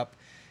 Keep it up.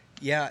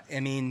 Yeah,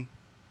 I mean,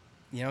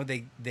 you know,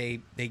 they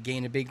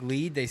gain a big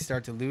lead, they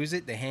start to lose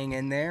it, they hang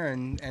in there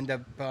and end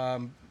up,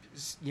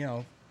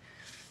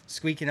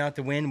 squeaking out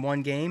the win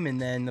one game,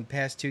 and then the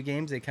past two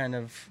games they kind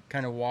of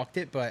walked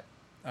it. But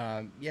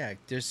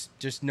there's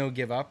just no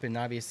give up, and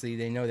obviously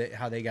they know that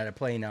how they got to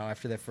play now.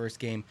 After that first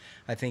game,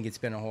 I think it's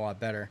been a whole lot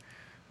better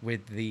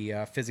with the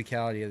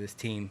physicality of this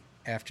team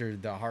after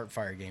the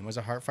Heartfire game. Was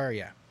it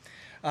Heartfire?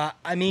 Yeah.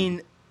 I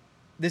mean,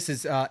 this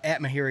is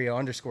at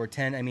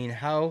Mahirio_10. I mean,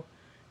 how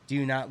do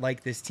you not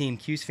like this team?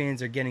 Cuse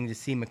fans are getting to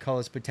see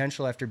McCullough's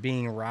potential after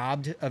being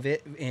robbed of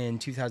it in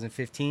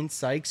 2015.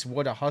 Sykes,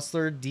 what a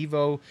hustler.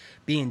 Devo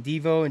being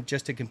Devo and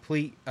just a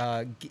complete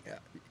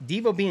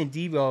Devo being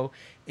Devo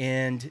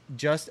and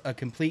just a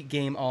complete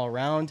game all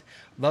around.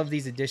 Love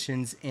these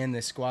additions and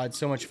the squad.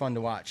 So much fun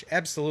to watch.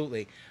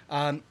 Absolutely.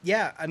 I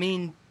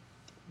mean,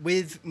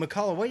 with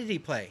McCullough, what did he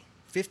play?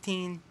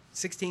 15,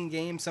 16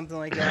 games, something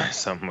like that.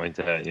 Something like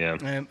that, yeah.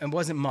 And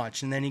wasn't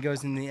much. And then he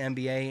goes in the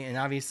NBA, and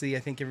obviously I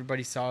think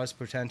everybody saw his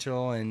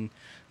potential, and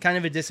kind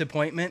of a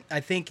disappointment.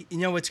 I think, you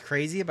know, what's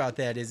crazy about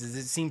that is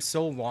it seems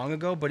so long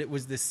ago, but it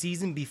was the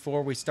season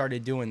before we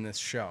started doing this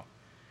show.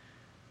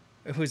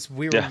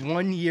 We were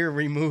 1 year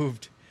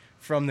removed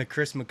from the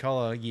Chris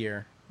McCullough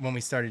year when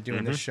we started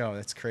doing this show.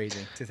 That's crazy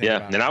to think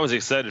about. Yeah, and I was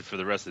excited for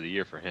the rest of the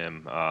year for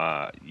him.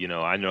 I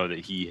know that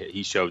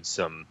he showed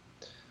some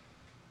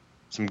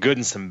good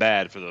and some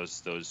bad for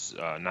those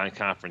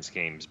non-conference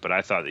games, but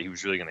I thought that he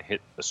was really going to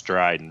hit a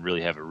stride and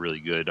really have a really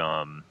good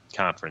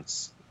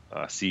conference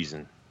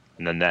season.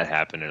 And then that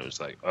happened, and it was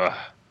like, ugh.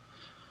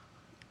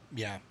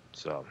 Yeah.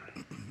 So.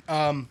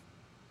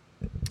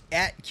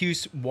 At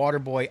Cuse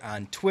Waterboy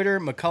on Twitter,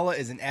 McCullough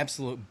is an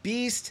absolute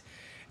beast,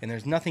 and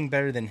there's nothing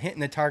better than hitting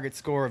the target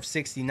score of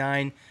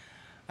 69.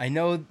 I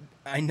know,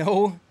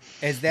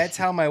 as that's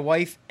how my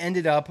wife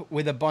ended up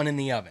with a bun in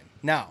the oven.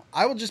 Now,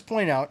 I will just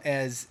point out,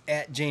 as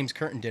at James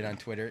Curtin did on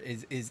Twitter,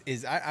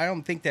 is I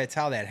don't think that's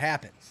how that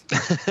happens.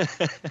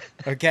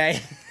 Okay?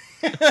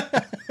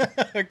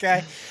 Okay?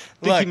 I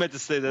think he meant to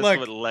say that's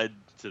what led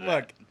to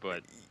that.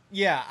 But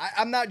yeah,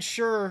 I'm not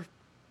sure,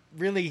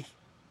 really.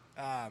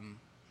 I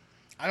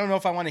don't know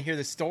if I want to hear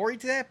the story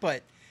to that,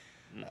 but,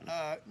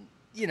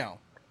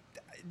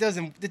 it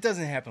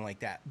doesn't happen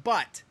like that.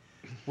 But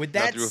with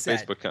that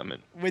said, Facebook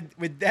comment.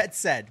 With that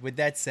said,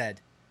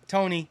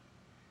 Tony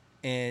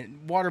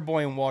and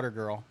Waterboy and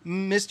Watergirl,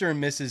 Mr.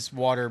 and Mrs.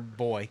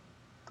 Waterboy,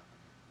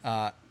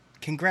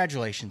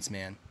 congratulations,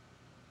 man.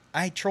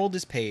 I trolled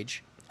his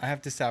page. I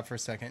have to stop for a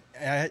second.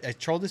 I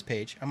trolled his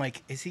page. I'm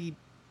like, is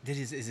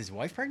his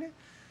wife pregnant?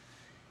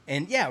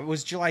 And yeah, it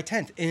was July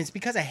 10th. And it's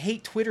because I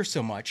hate Twitter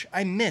so much.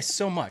 I miss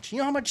so much. You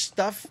know how much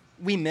stuff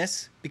we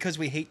miss because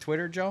we hate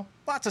Twitter, Joe?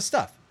 Lots of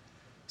stuff.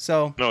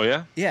 So, Oh,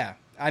 yeah? yeah,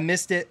 I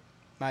missed it.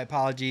 My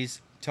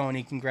apologies.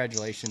 Tony,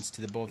 congratulations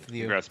to the both of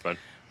you. Congrats, bud.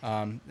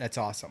 That's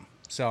awesome.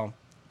 So,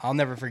 I'll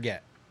never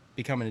forget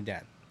becoming a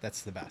dad.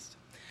 That's the best.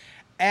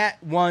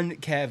 At one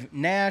Kev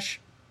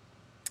Nash,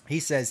 he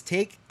says,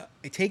 take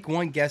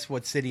one guess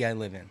what city I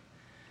live in.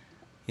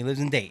 He lives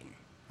in Dayton.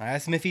 I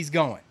asked him if he's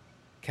going.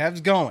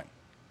 Kev's going.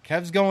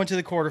 Kev's going to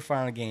the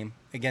quarterfinal game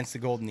against the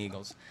Golden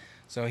Eagles.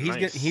 So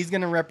he's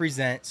going to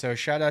represent. So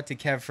shout out to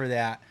Kev for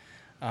that.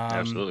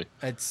 Absolutely.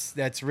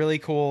 That's really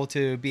cool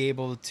to be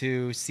able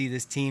to see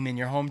this team in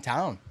your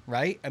hometown,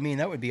 right? I mean,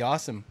 that would be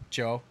awesome,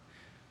 Joe.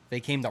 They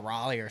came to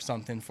Raleigh or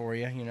something for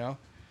you, you know.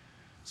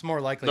 It's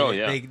more likely.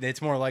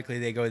 It's more likely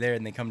they go there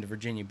than they come to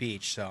Virginia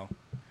Beach. So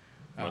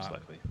most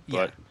likely,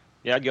 but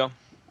yeah, I'd go.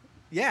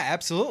 Yeah,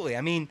 absolutely.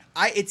 I mean,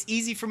 it's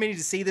easy for me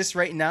to say this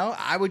right now.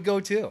 I would go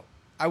too.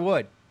 I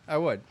would.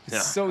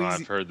 It's so easy.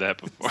 I've heard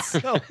that before.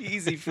 It's so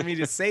easy for me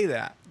to say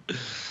that.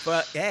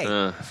 But hey,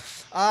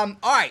 all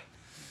right.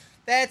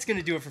 That's going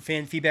to do it for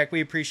fan feedback.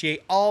 We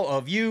appreciate all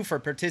of you for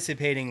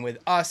participating with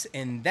us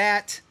in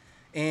that,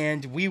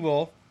 and we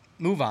will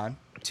move on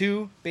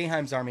to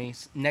Boeheim's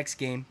Army's next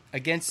game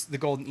against the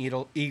Golden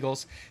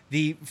Eagles,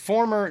 the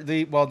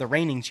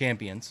reigning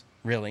champions,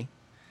 really,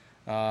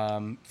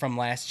 from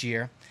last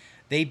year.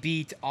 They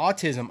beat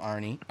Autism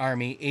Army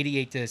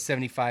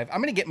 88-75. I'm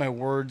going to get my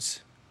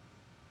words.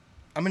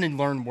 I'm going to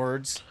learn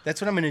words. That's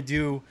what I'm going to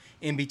do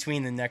in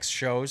between the next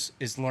shows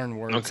is learn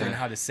words and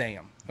how to say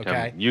them.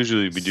 Okay.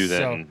 Usually we do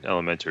that in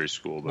elementary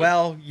school. But...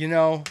 Well,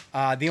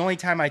 the only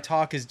time I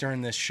talk is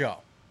during this show.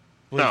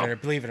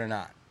 Believe it or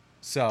not.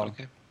 So.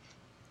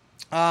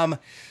 Okay.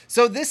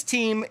 So this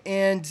team,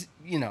 and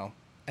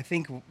I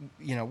think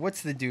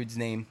what's the dude's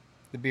name?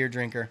 The beer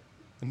drinker,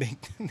 the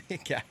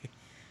big guy.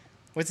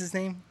 What's his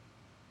name?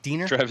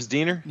 Diener? Travis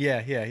Diener?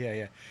 Yeah.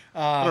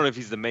 I don't know if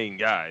he's the main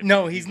guy.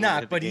 No, he's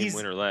not. But he's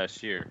winner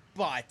last year.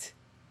 But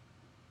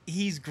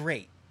he's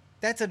great.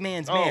 That's a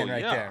man's man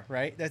right there,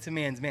 right? That's a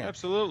man's man.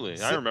 Absolutely.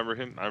 I remember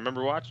him. I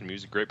remember watching him. He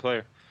was a great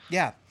player.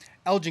 Yeah.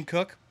 Elgin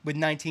Cook with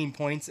 19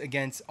 points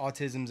against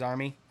Autism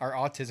Army.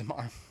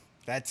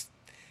 It's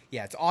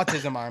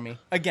Autism Army.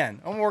 Again,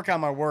 I'm going to work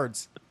on my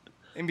words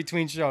in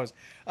between shows.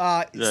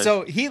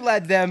 So he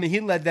led them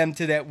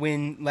to that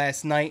win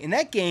last night. And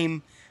that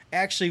game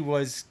actually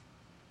was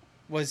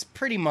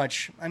pretty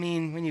much, I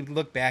mean, when you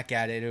look back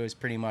at it, it was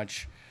pretty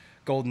much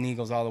Golden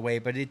Eagles all the way,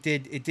 but it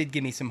did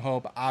give me some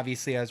hope.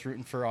 Obviously, I was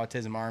rooting for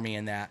Autism Army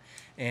in that,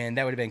 and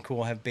that would have been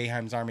cool, have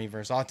Boeheim's Army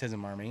versus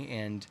Autism Army,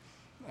 and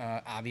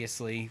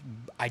obviously,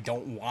 I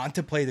don't want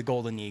to play the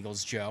Golden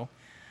Eagles, Joe.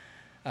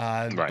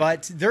 Right.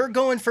 But they're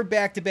going for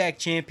back-to-back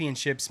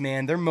championships,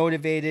 man. They're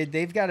motivated.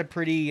 They've got a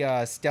pretty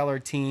stellar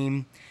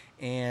team,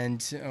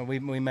 and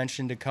we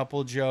mentioned a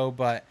couple, Joe,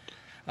 but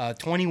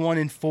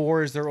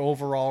 21-4 is their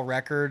overall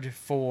record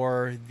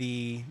for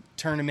the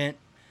tournament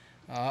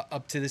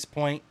up to this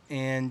point.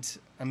 And,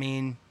 I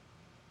mean,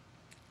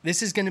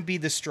 this is going to be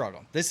the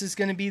struggle. This is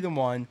going to be the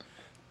one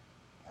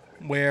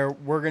where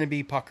we're going to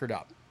be puckered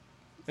up.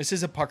 This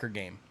is a pucker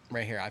game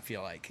right here, I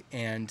feel like.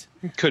 And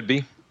it could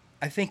be.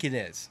 I think it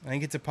is. I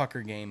think it's a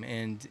pucker game.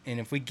 And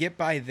if we get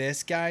by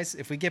this, guys,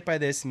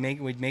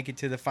 we'd make it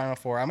to the Final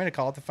Four. I'm going to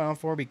call it the Final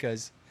Four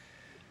because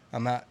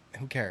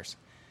who cares?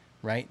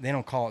 Right? They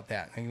don't call it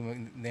that. They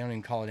don't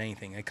even call it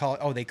anything. They call it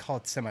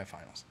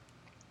semifinals.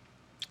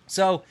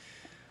 So,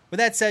 with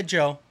that said,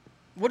 Joe,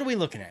 what are we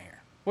looking at here?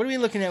 What are we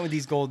looking at with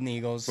these Golden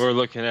Eagles? We're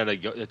looking at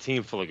a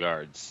team full of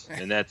guards,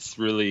 and that's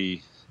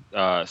really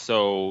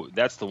so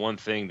that's the one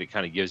thing that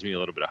kind of gives me a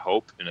little bit of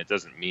hope, and it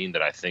doesn't mean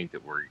that I think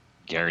that we're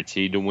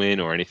guaranteed to win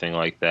or anything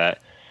like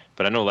that.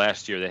 But I know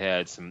last year they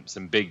had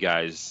some big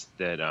guys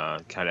that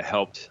kind of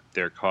helped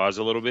their cause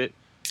a little bit.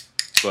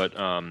 But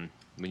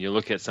when you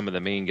look at some of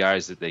the main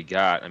guys that they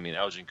got, I mean,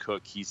 Elgin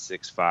Cook, he's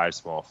 6'5",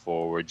 small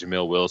forward.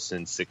 Jamil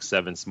Wilson,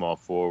 6'7", small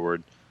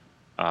forward.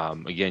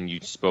 Again, you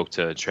spoke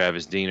to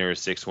Travis Diener,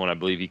 6'1", I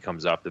believe he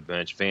comes off the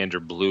bench.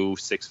 Vander Blue,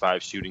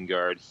 6'5", shooting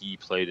guard. He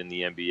played in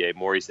the NBA.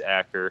 Maurice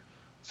Acker,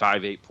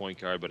 5'8", point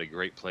guard, but a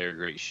great player,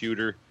 great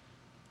shooter.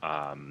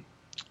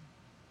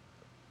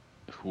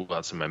 Who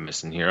else am I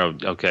missing here? Oh,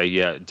 okay,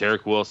 yeah.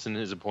 Derek Wilson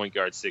is a point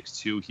guard,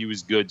 6'2". He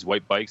was good.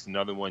 White Bike's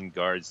another one,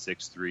 guard,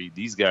 6'3".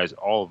 These guys,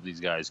 all of these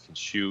guys can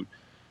shoot,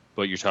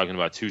 but you're talking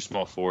about two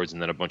small forwards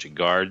and then a bunch of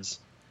guards.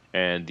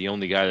 And the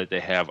only guy that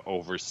they have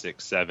over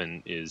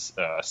 6'7" is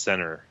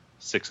center,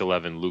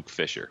 6'11", Luke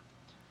Fisher.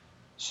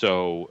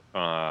 So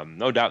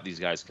no doubt these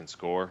guys can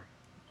score.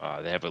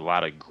 They have a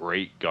lot of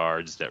great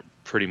guards that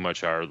pretty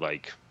much are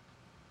like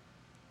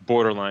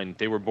borderline.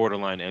 They were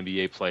borderline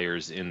NBA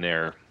players in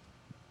their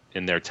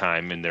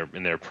time, in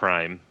their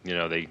prime. You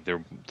know,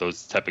 they're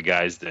those type of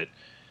guys that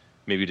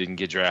maybe didn't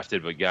get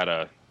drafted but got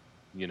a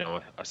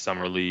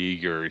summer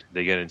league, or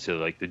they get into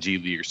like the G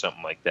League or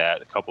something like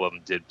that. A couple of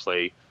them did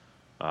play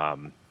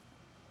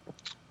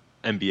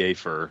NBA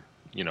for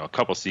a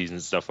couple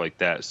seasons, stuff like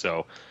that.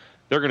 So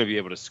they're going to be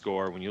able to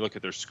score. When you look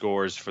at their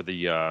scores for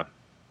the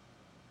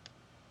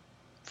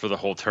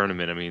whole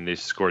tournament, I mean, they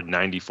scored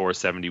 94,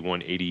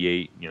 71,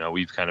 88.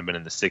 We've kind of been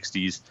in the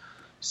 60s.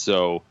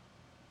 So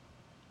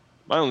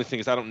my only thing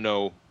is I don't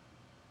know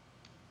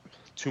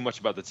too much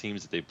about the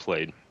teams that they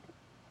played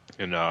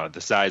and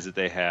the size that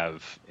they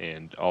have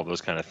and all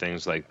those kind of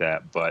things like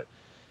that. But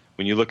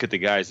when you look at the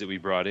guys that we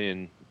brought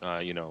in,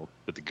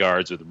 with the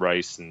guards, with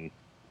Rice and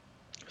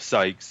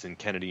Sykes and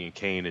Kennedy and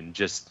Kane, and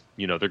just,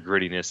 their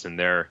grittiness and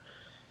their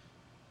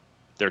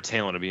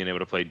talent of being able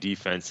to play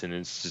defense, and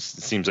it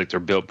seems like they're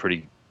built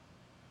pretty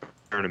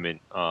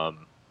tournament. I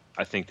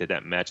think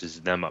that matches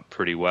them up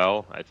pretty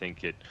well. I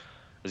think it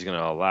is going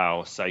to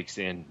allow Sykes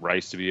and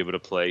Rice to be able to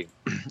play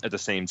at the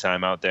same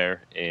time out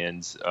there,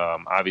 and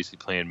obviously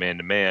playing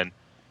man-to-man,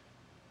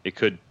 it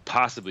could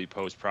possibly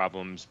pose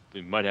problems.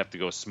 We might have to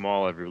go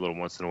small every little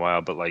once in a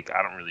while, but I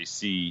don't really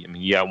see.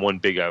 One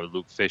big guy with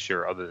Luke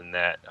Fisher. Other than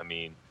that,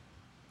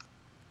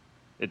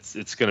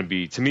 it's going to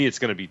be, to me, it's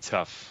going to be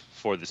tough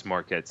for this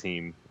Marquette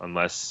team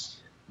unless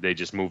they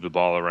just move the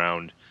ball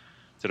around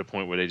to the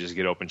point where they just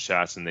get open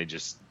shots and they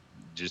just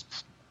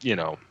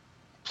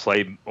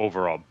play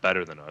overall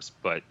better than us.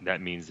 But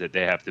that means that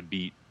they have to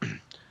beat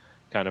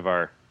kind of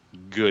our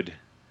good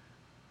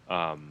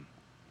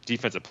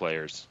defensive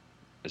players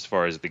as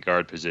far as the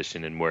guard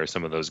position and where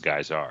some of those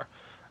guys are.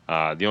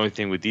 The only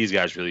thing with these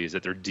guys really is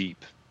that they're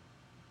deep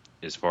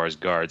as far as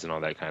guards and all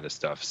that kind of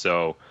stuff.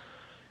 So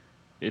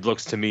it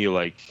looks to me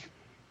like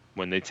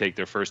when they take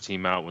their first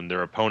team out, when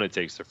their opponent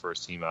takes their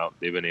first team out,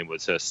 they've been able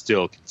to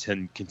still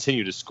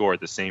continue to score at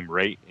the same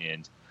rate.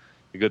 And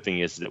the good thing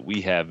is that we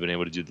have been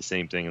able to do the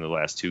same thing in the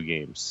last two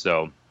games.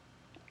 So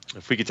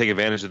if we could take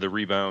advantage of the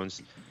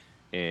rebounds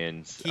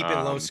and keep it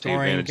low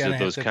scoring, take advantage of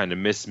those kind of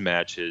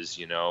mismatches,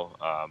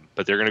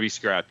 but they're going to be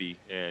scrappy.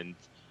 And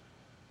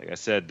like I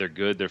said, they're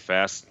good, they're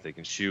fast, they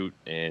can shoot,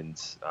 and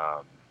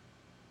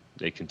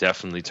they can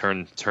definitely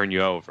turn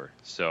you over.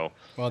 So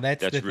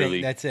that's the really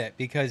thing. That's it,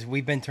 because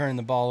we've been turning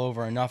the ball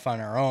over enough on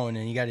our own,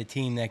 and you got a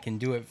team that can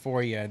do it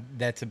for you.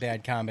 That's a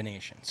bad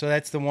combination. So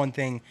that's the one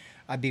thing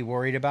I'd be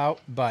worried about.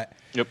 But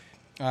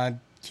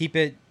keep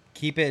it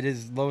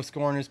as low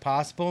scoring as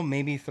possible.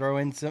 Maybe throw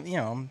in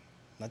some,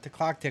 let the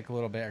clock tick a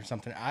little bit or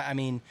something.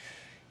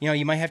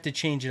 You might have to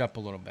change it up a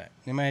little bit.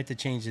 You might have to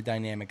change the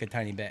dynamic a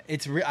tiny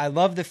bit. I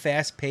love the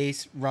fast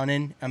pace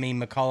running.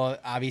 McCullough,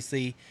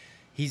 obviously,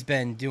 he's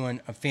been doing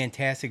a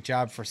fantastic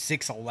job for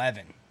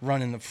 6'11",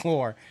 running the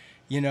floor,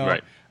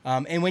 Right.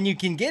 And when you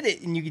can get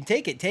it and you can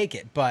take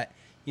it. But,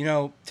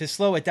 to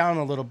slow it down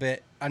a little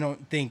bit, I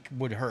don't think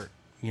would hurt,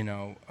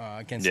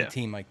 against a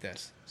team like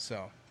this.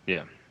 So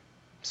yeah.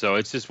 So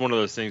it's just one of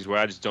those things where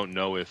I just don't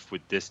know if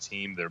with this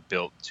team they're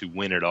built to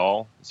win at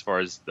all as far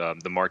as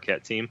the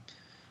Marquette team.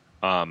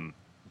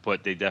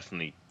 But they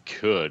definitely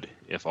could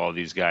if all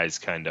these guys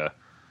kind of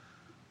 –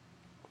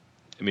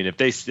 if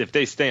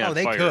they stay on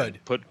fire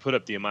and put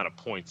up the amount of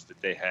points that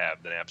they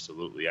have, then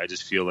absolutely. I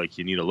just feel like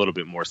you need a little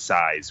bit more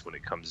size when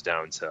it comes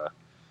down to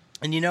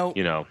 –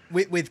 And,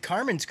 with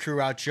Carmen's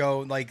crew out,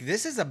 Joe,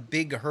 this is a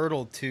big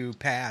hurdle to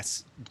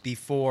pass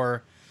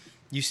before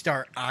you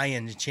start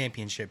eyeing the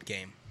championship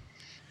game.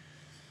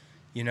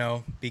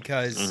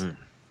 Because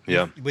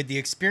with the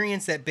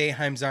experience that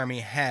Boeheim's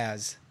Army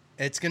has,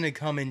 it's going to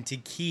come into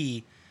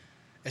key,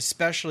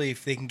 especially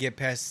if they can get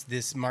past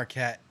this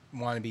Marquette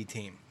wannabe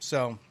team.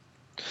 So,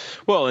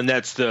 well, and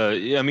that's I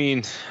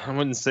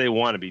wouldn't say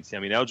wannabe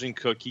team. Elgin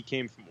Cook, he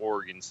came from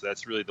Oregon, so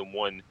that's really the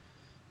one,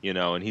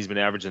 and he's been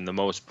averaging the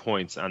most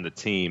points on the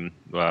team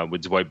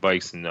with Dwight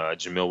Bikes and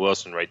Jamil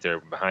Wilson right there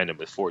behind him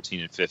with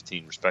 14 and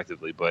 15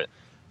 respectively. But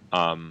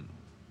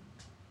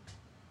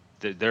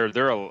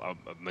they're a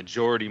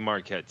majority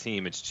Marquette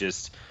team. It's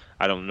just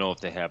I don't know if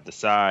they have the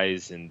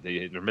size, and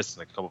they're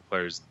missing a couple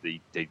players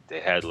they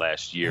had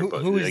last year.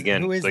 Who is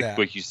that?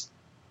 Like you,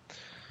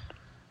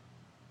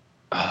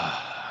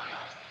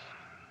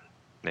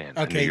 man.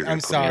 Okay,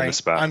 I'm sorry.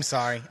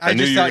 I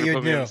just thought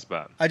you'd know.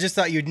 I just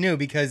thought you'd know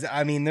because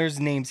there's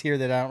names here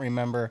that I don't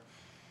remember,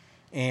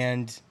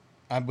 and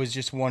I was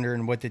just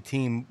wondering what the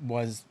team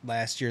was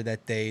last year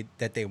that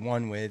they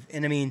won with.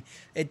 And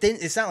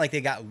it's not like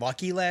they got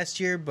lucky last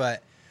year,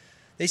 but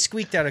they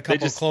squeaked out a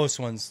couple close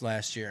ones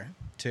last year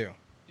too.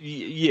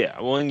 Yeah,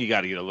 well, and you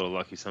got to get a little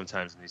lucky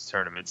sometimes in these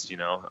tournaments,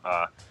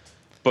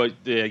 But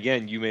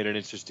again, you made an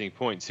interesting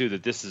point too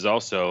that this is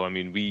also.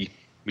 We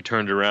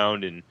turned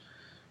around and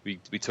we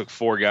took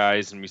four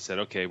guys and we said,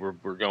 okay, we're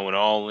going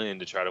all in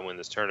to try to win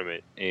this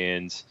tournament.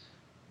 And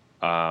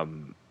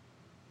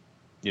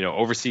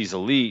overseas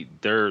elite,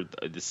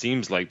 it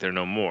seems like they're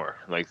no more.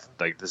 Like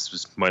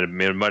this might have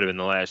been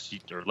the last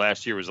year, or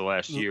last year was the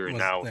last year, and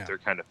now they're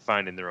kind of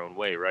finding their own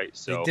way, right?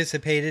 So they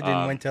dissipated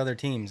and went to other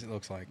teams. It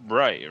looks like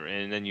right,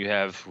 and then you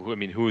have,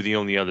 who are the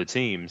only other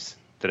teams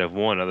that have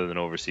won other than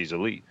overseas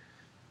elite?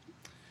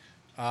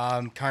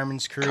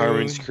 Carmen's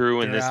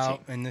crew, and this team.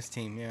 And this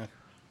team, yeah.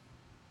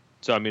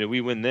 So if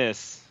we win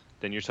this,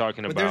 then you're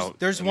talking about.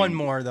 There's one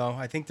more though.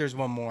 I think there's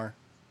one more.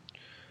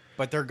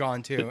 But they're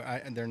gone too.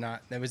 They're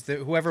not. That was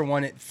whoever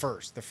won it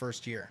the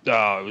first year.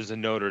 Oh, it was a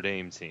Notre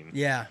Dame team.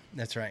 Yeah,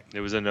 that's right. It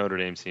was a Notre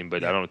Dame team,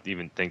 but I don't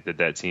even think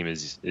that team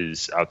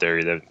is out there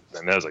either.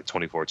 And that was like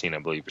 2014, I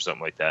believe, or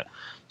something like that.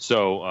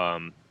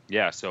 So,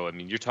 yeah. So I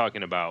mean, you're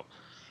talking about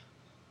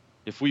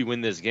if we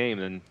win this game,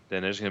 then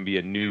there's going to be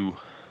a new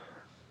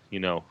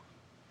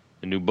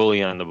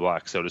bully on the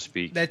block, so to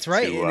speak. That's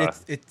right, and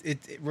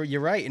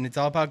you're right, and it's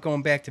all about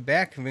going back to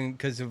back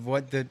because of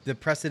what the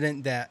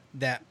precedent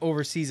that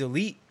overseas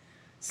elite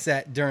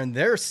set during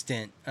their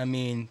stint. I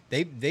mean,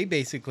 they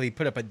basically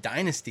put up a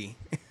dynasty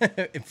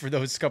for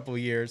those few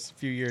years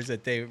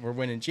that they were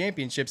winning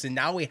championships, and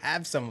now we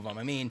have some of them.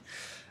 I mean,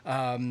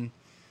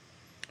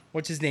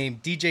 what's his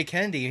name? DJ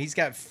Kennedy. He's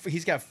got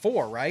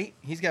 4, right?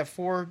 He's got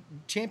 4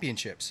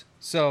 championships.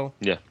 So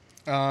yeah,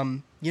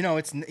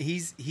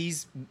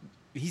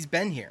 he's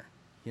been here,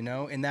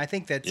 and I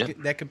think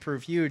that could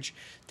prove huge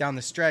down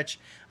the stretch.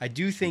 I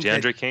do think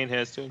DeAndre Kane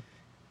has too.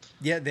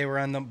 Yeah, they were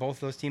on both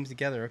those teams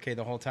together. Okay,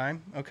 the whole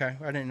time. Okay,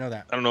 I didn't know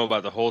that. I don't know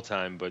about the whole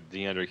time, but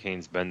DeAndre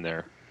Kane's been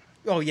there.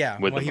 Oh yeah,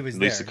 with them, he was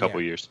at least there, a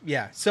couple years.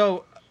 Yeah.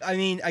 So I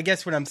mean, I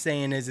guess what I'm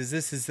saying is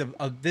this is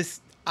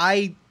this.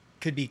 I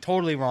could be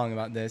totally wrong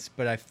about this,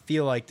 but I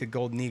feel like the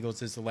Golden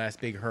Eagles is the last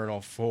big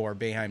hurdle for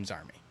Boeheim's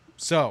Army.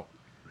 So,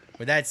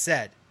 with that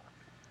said,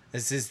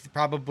 this is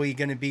probably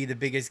going to be the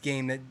biggest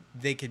game that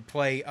they could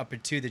play up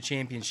to the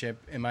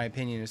championship, in my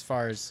opinion, as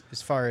far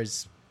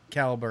as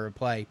caliber of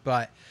play.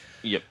 But,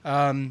 yep.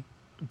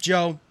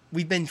 Joe,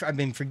 I've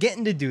been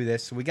forgetting to do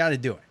this, so we got to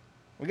do it.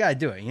 We got to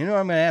do it. You know what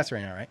I'm going to ask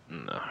right now, right?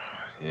 No.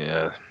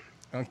 Yeah.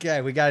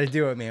 Okay, we got to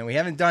do it, man. We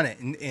haven't done it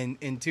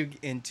in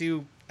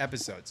two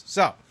episodes.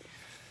 So,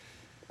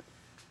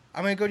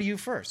 I'm going to go to you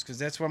first because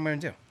that's what I'm going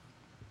to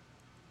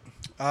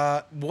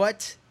do.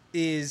 What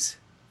is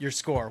your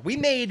score?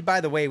 By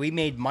the way, we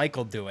made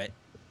Michael do it.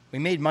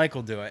 And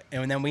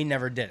then we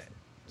never did it.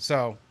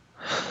 So,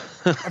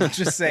 I'm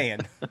just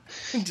saying.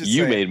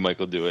 You made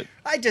Michael do it.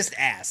 I just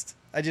asked.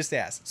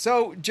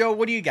 So, Joe,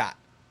 what do you got?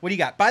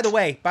 By the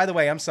way,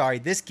 I'm sorry.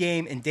 This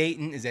game in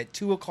Dayton is at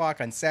 2 o'clock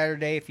on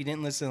Saturday. If you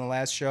didn't listen to the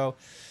last show,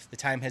 the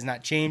time has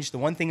not changed. The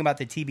one thing about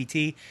the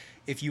TBT,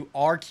 if you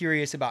are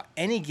curious about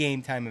any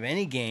game time of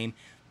any game,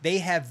 they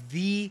have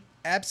the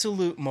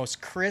absolute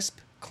most crisp,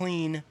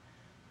 clean,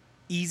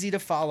 easy to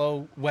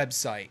follow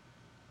website.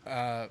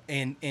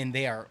 And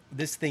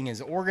this thing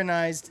is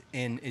organized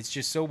and it's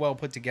just so well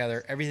put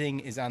together. Everything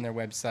is on their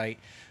website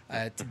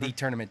at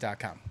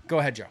thetournament.com. Go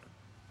ahead, Joe.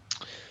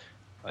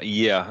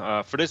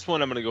 For this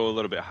one, I'm going to go a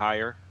little bit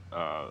higher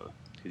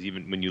because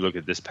even when you look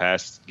at this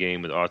past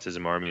game with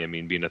Autism Army, I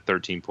mean, being a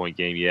 13-point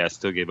game,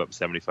 still gave up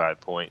 75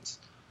 points.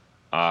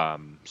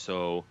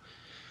 So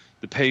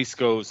the pace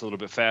goes a little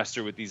bit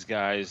faster with these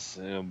guys,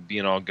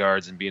 being all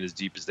guards and being as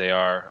deep as they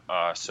are.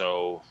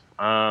 So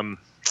I'm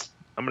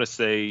going to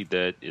say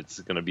that it's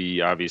going to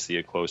be obviously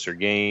a closer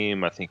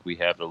game. I think we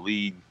have the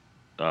lead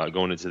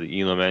going into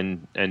the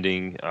Elam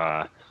ending.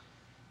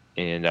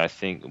 And I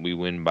think we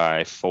win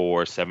by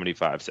 4,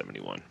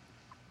 75-71.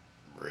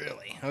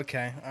 Really?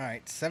 Okay. All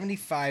right.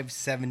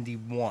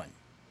 75-71.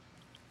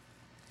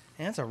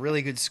 And that's a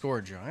really good score,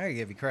 Joe. I gotta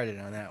give you credit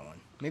on that one.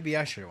 Maybe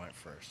I should have went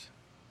first.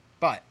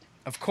 But,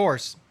 of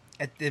course,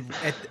 at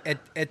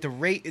the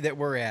rate that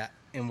we're at,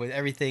 and with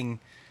everything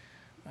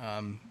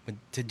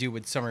to do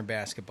with summer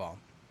basketball,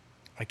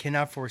 I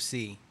cannot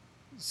foresee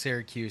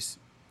Syracuse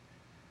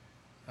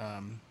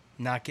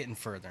not getting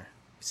further.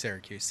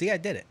 Syracuse. See, I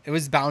did it. It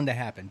was bound to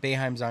happen.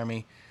 Boeheim's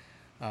Army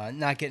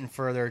not getting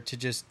further to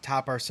just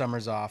top our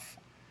summers off.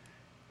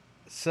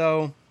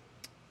 So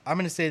I'm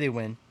going to say they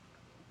win.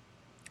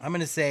 I'm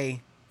going to say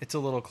it's a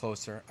little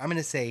closer. I'm going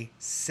to say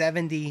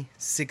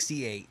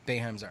 70-68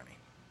 Boeheim's Army.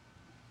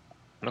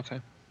 Okay.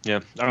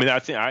 Yeah. I mean,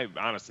 I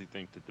honestly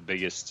think that the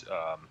biggest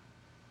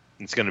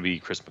it's going to be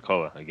Chris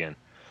McCullough again.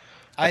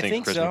 I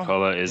think Chris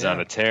McCullough is on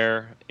a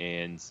tear,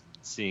 and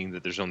seeing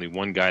that there's only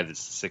one guy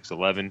that's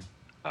 6'11",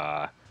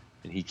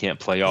 and he can't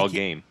play all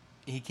game.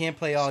 He can't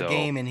play all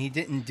game, and he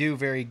didn't do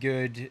very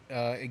good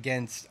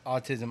against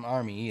Autism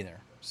Army either.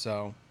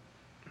 So,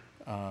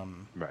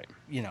 right.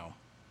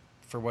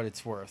 For what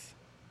it's worth.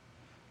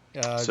 He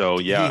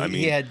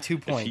had 2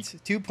 points.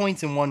 2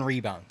 points and 1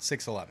 rebound,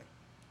 6'11".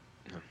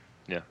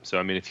 Yeah, so,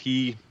 I mean,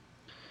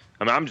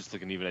 I'm just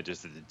looking even at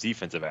just the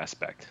defensive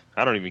aspect.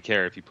 I don't even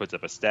care if he puts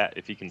up a stat.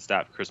 If he can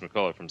stop Chris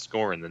McCullough from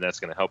scoring, then that's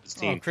going to help his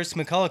team. Chris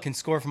McCullough can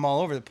score from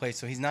all over the place,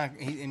 so he's not.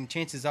 And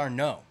chances are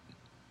no.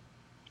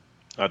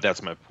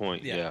 That's my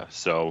point. Yeah.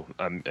 So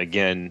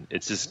again,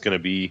 it's just going to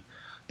be.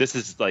 This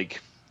is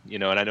like,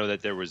 and I know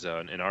that there was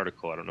an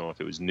article. I don't know if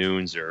it was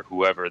Noons or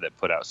whoever that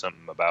put out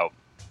something about,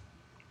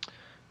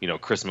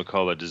 Chris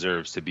McCullough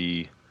deserves to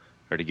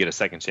get a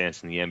second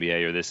chance in the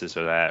NBA or this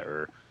or that,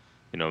 or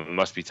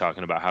must be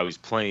talking about how he's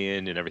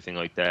playing and everything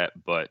like that.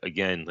 But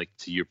again, like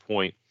to your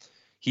point,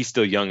 he's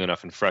still young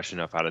enough and fresh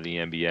enough out of the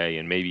NBA,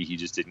 and maybe he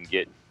just didn't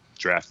get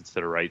drafted to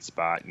the right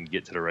spot and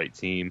get to the right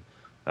team.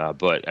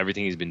 But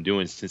everything he's been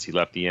doing since he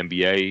left the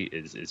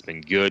NBA has been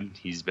good.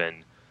 He's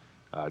been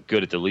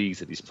good at the leagues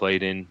that he's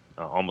played in,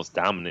 almost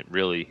dominant,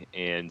 really.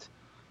 And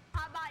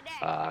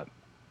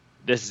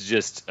this is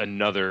just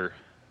another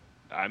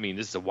I mean,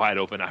 this is a wide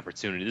open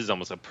opportunity. This is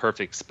almost a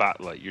perfect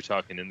spotlight. You're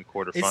talking in the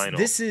quarterfinal.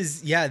 This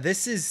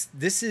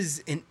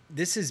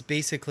is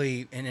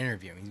basically an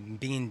interview.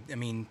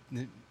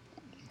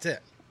 That's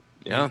it.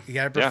 Yeah, you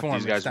got to perform.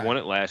 These guys won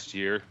it last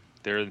year.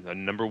 They're a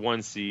number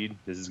 1 seed.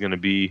 This is going to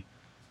be.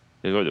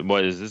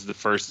 What is this?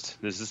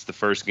 Is this the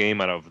first game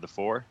out of the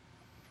 4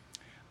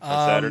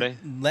 on Saturday?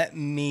 Let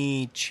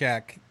me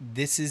check.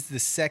 This is the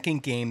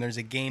second game. There's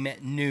a game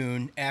at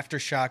noon.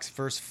 Aftershocks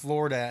versus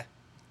Florida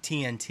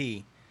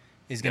TNT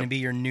is going to be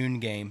your noon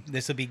game.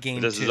 This will be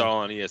game 2. This is all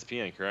on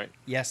ESPN, correct?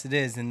 Yes, it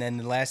is. And then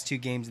the last 2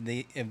 games of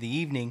the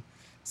evening,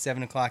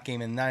 7 o'clock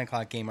game and 9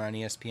 o'clock game are on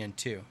ESPN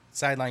 2.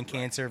 Sideline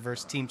Cancer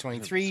versus Team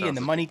 23 and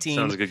the Money Team.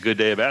 Sounds like a good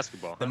day of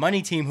basketball. The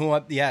Money Team,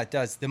 it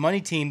does. The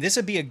Money Team, this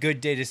would be a good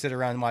day to sit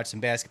around and watch some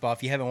basketball.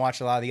 If you haven't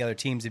watched a lot of the other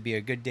teams, it'd be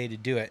a good day to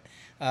do it.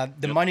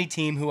 The Money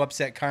Team who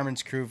upset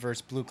Carmen's Crew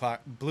versus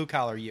Blue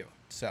Collar U.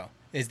 So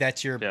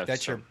that's your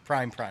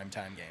prime time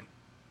game.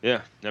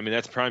 Yeah, I mean,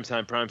 that's prime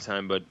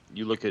time, but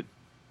you look at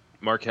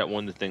Marquette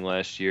won the thing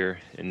last year,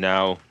 and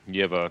now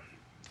you have a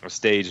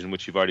stage in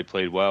which you've already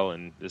played well,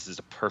 and this is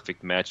a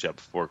perfect matchup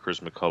for Chris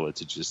McCullough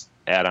to just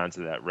add on to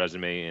that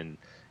resume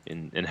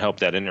and help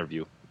that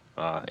interview,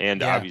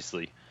 and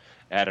obviously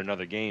add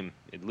another game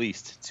at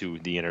least to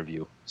the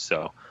interview.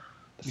 So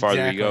the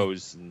farther he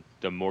goes,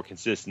 the more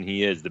consistent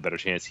he is, the better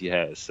chance he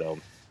has. So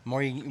the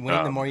more you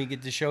win, the more you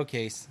get to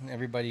showcase.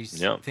 Everybody's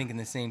thinking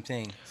the same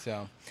thing.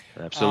 So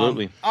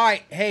absolutely. All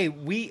right, hey,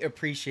 we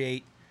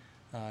appreciate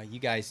you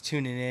guys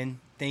tuning in.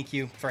 Thank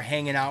you for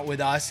hanging out with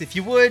us. If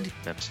you would,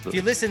 if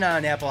you listen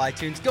on Apple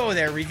iTunes, go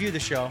there, review the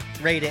show,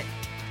 rate it.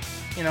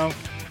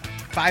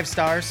 5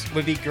 stars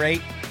would be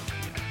great.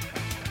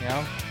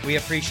 We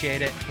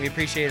appreciate it. We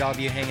appreciate all of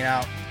you hanging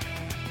out.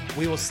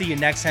 We will see you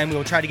next time. We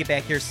will try to get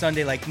back here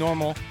Sunday like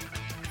normal.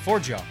 For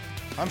Joe,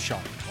 I'm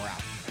Sean. We're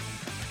out.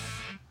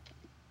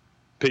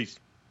 Peace.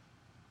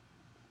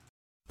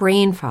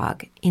 Brain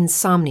fog,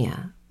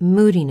 insomnia,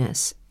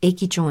 moodiness,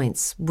 achy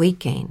joints, weight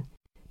gain.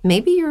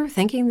 Maybe you're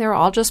thinking they're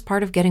all just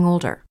part of getting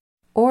older,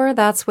 or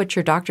that's what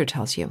your doctor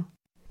tells you.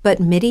 But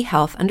MIDI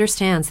Health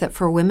understands that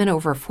for women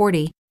over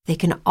 40, they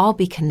can all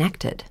be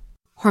connected.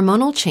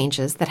 Hormonal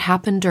changes that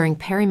happen during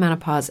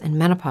perimenopause and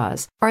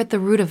menopause are at the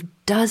root of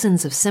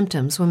dozens of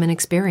symptoms women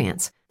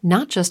experience,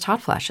 not just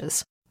hot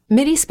flashes.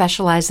 MIDI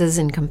specializes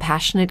in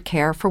compassionate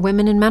care for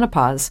women in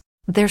menopause.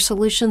 Their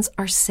solutions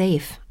are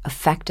safe,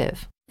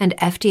 effective, and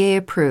FDA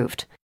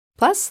approved.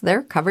 Plus,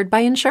 they're covered by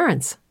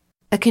insurance.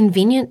 A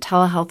convenient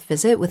telehealth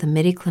visit with a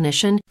MIDI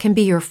clinician can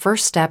be your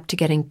first step to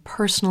getting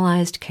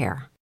personalized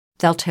care.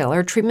 They'll tailor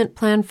a treatment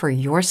plan for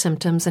your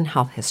symptoms and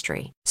health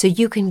history so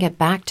you can get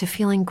back to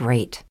feeling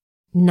great.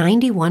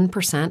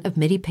 91% of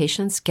MIDI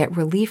patients get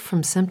relief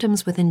from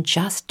symptoms within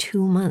just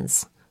 2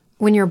 months.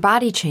 When your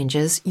body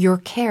changes, your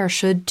care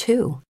should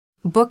too.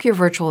 Book your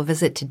virtual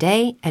visit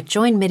today at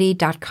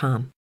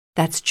joinmidi.com.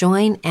 That's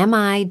joinmidi.com.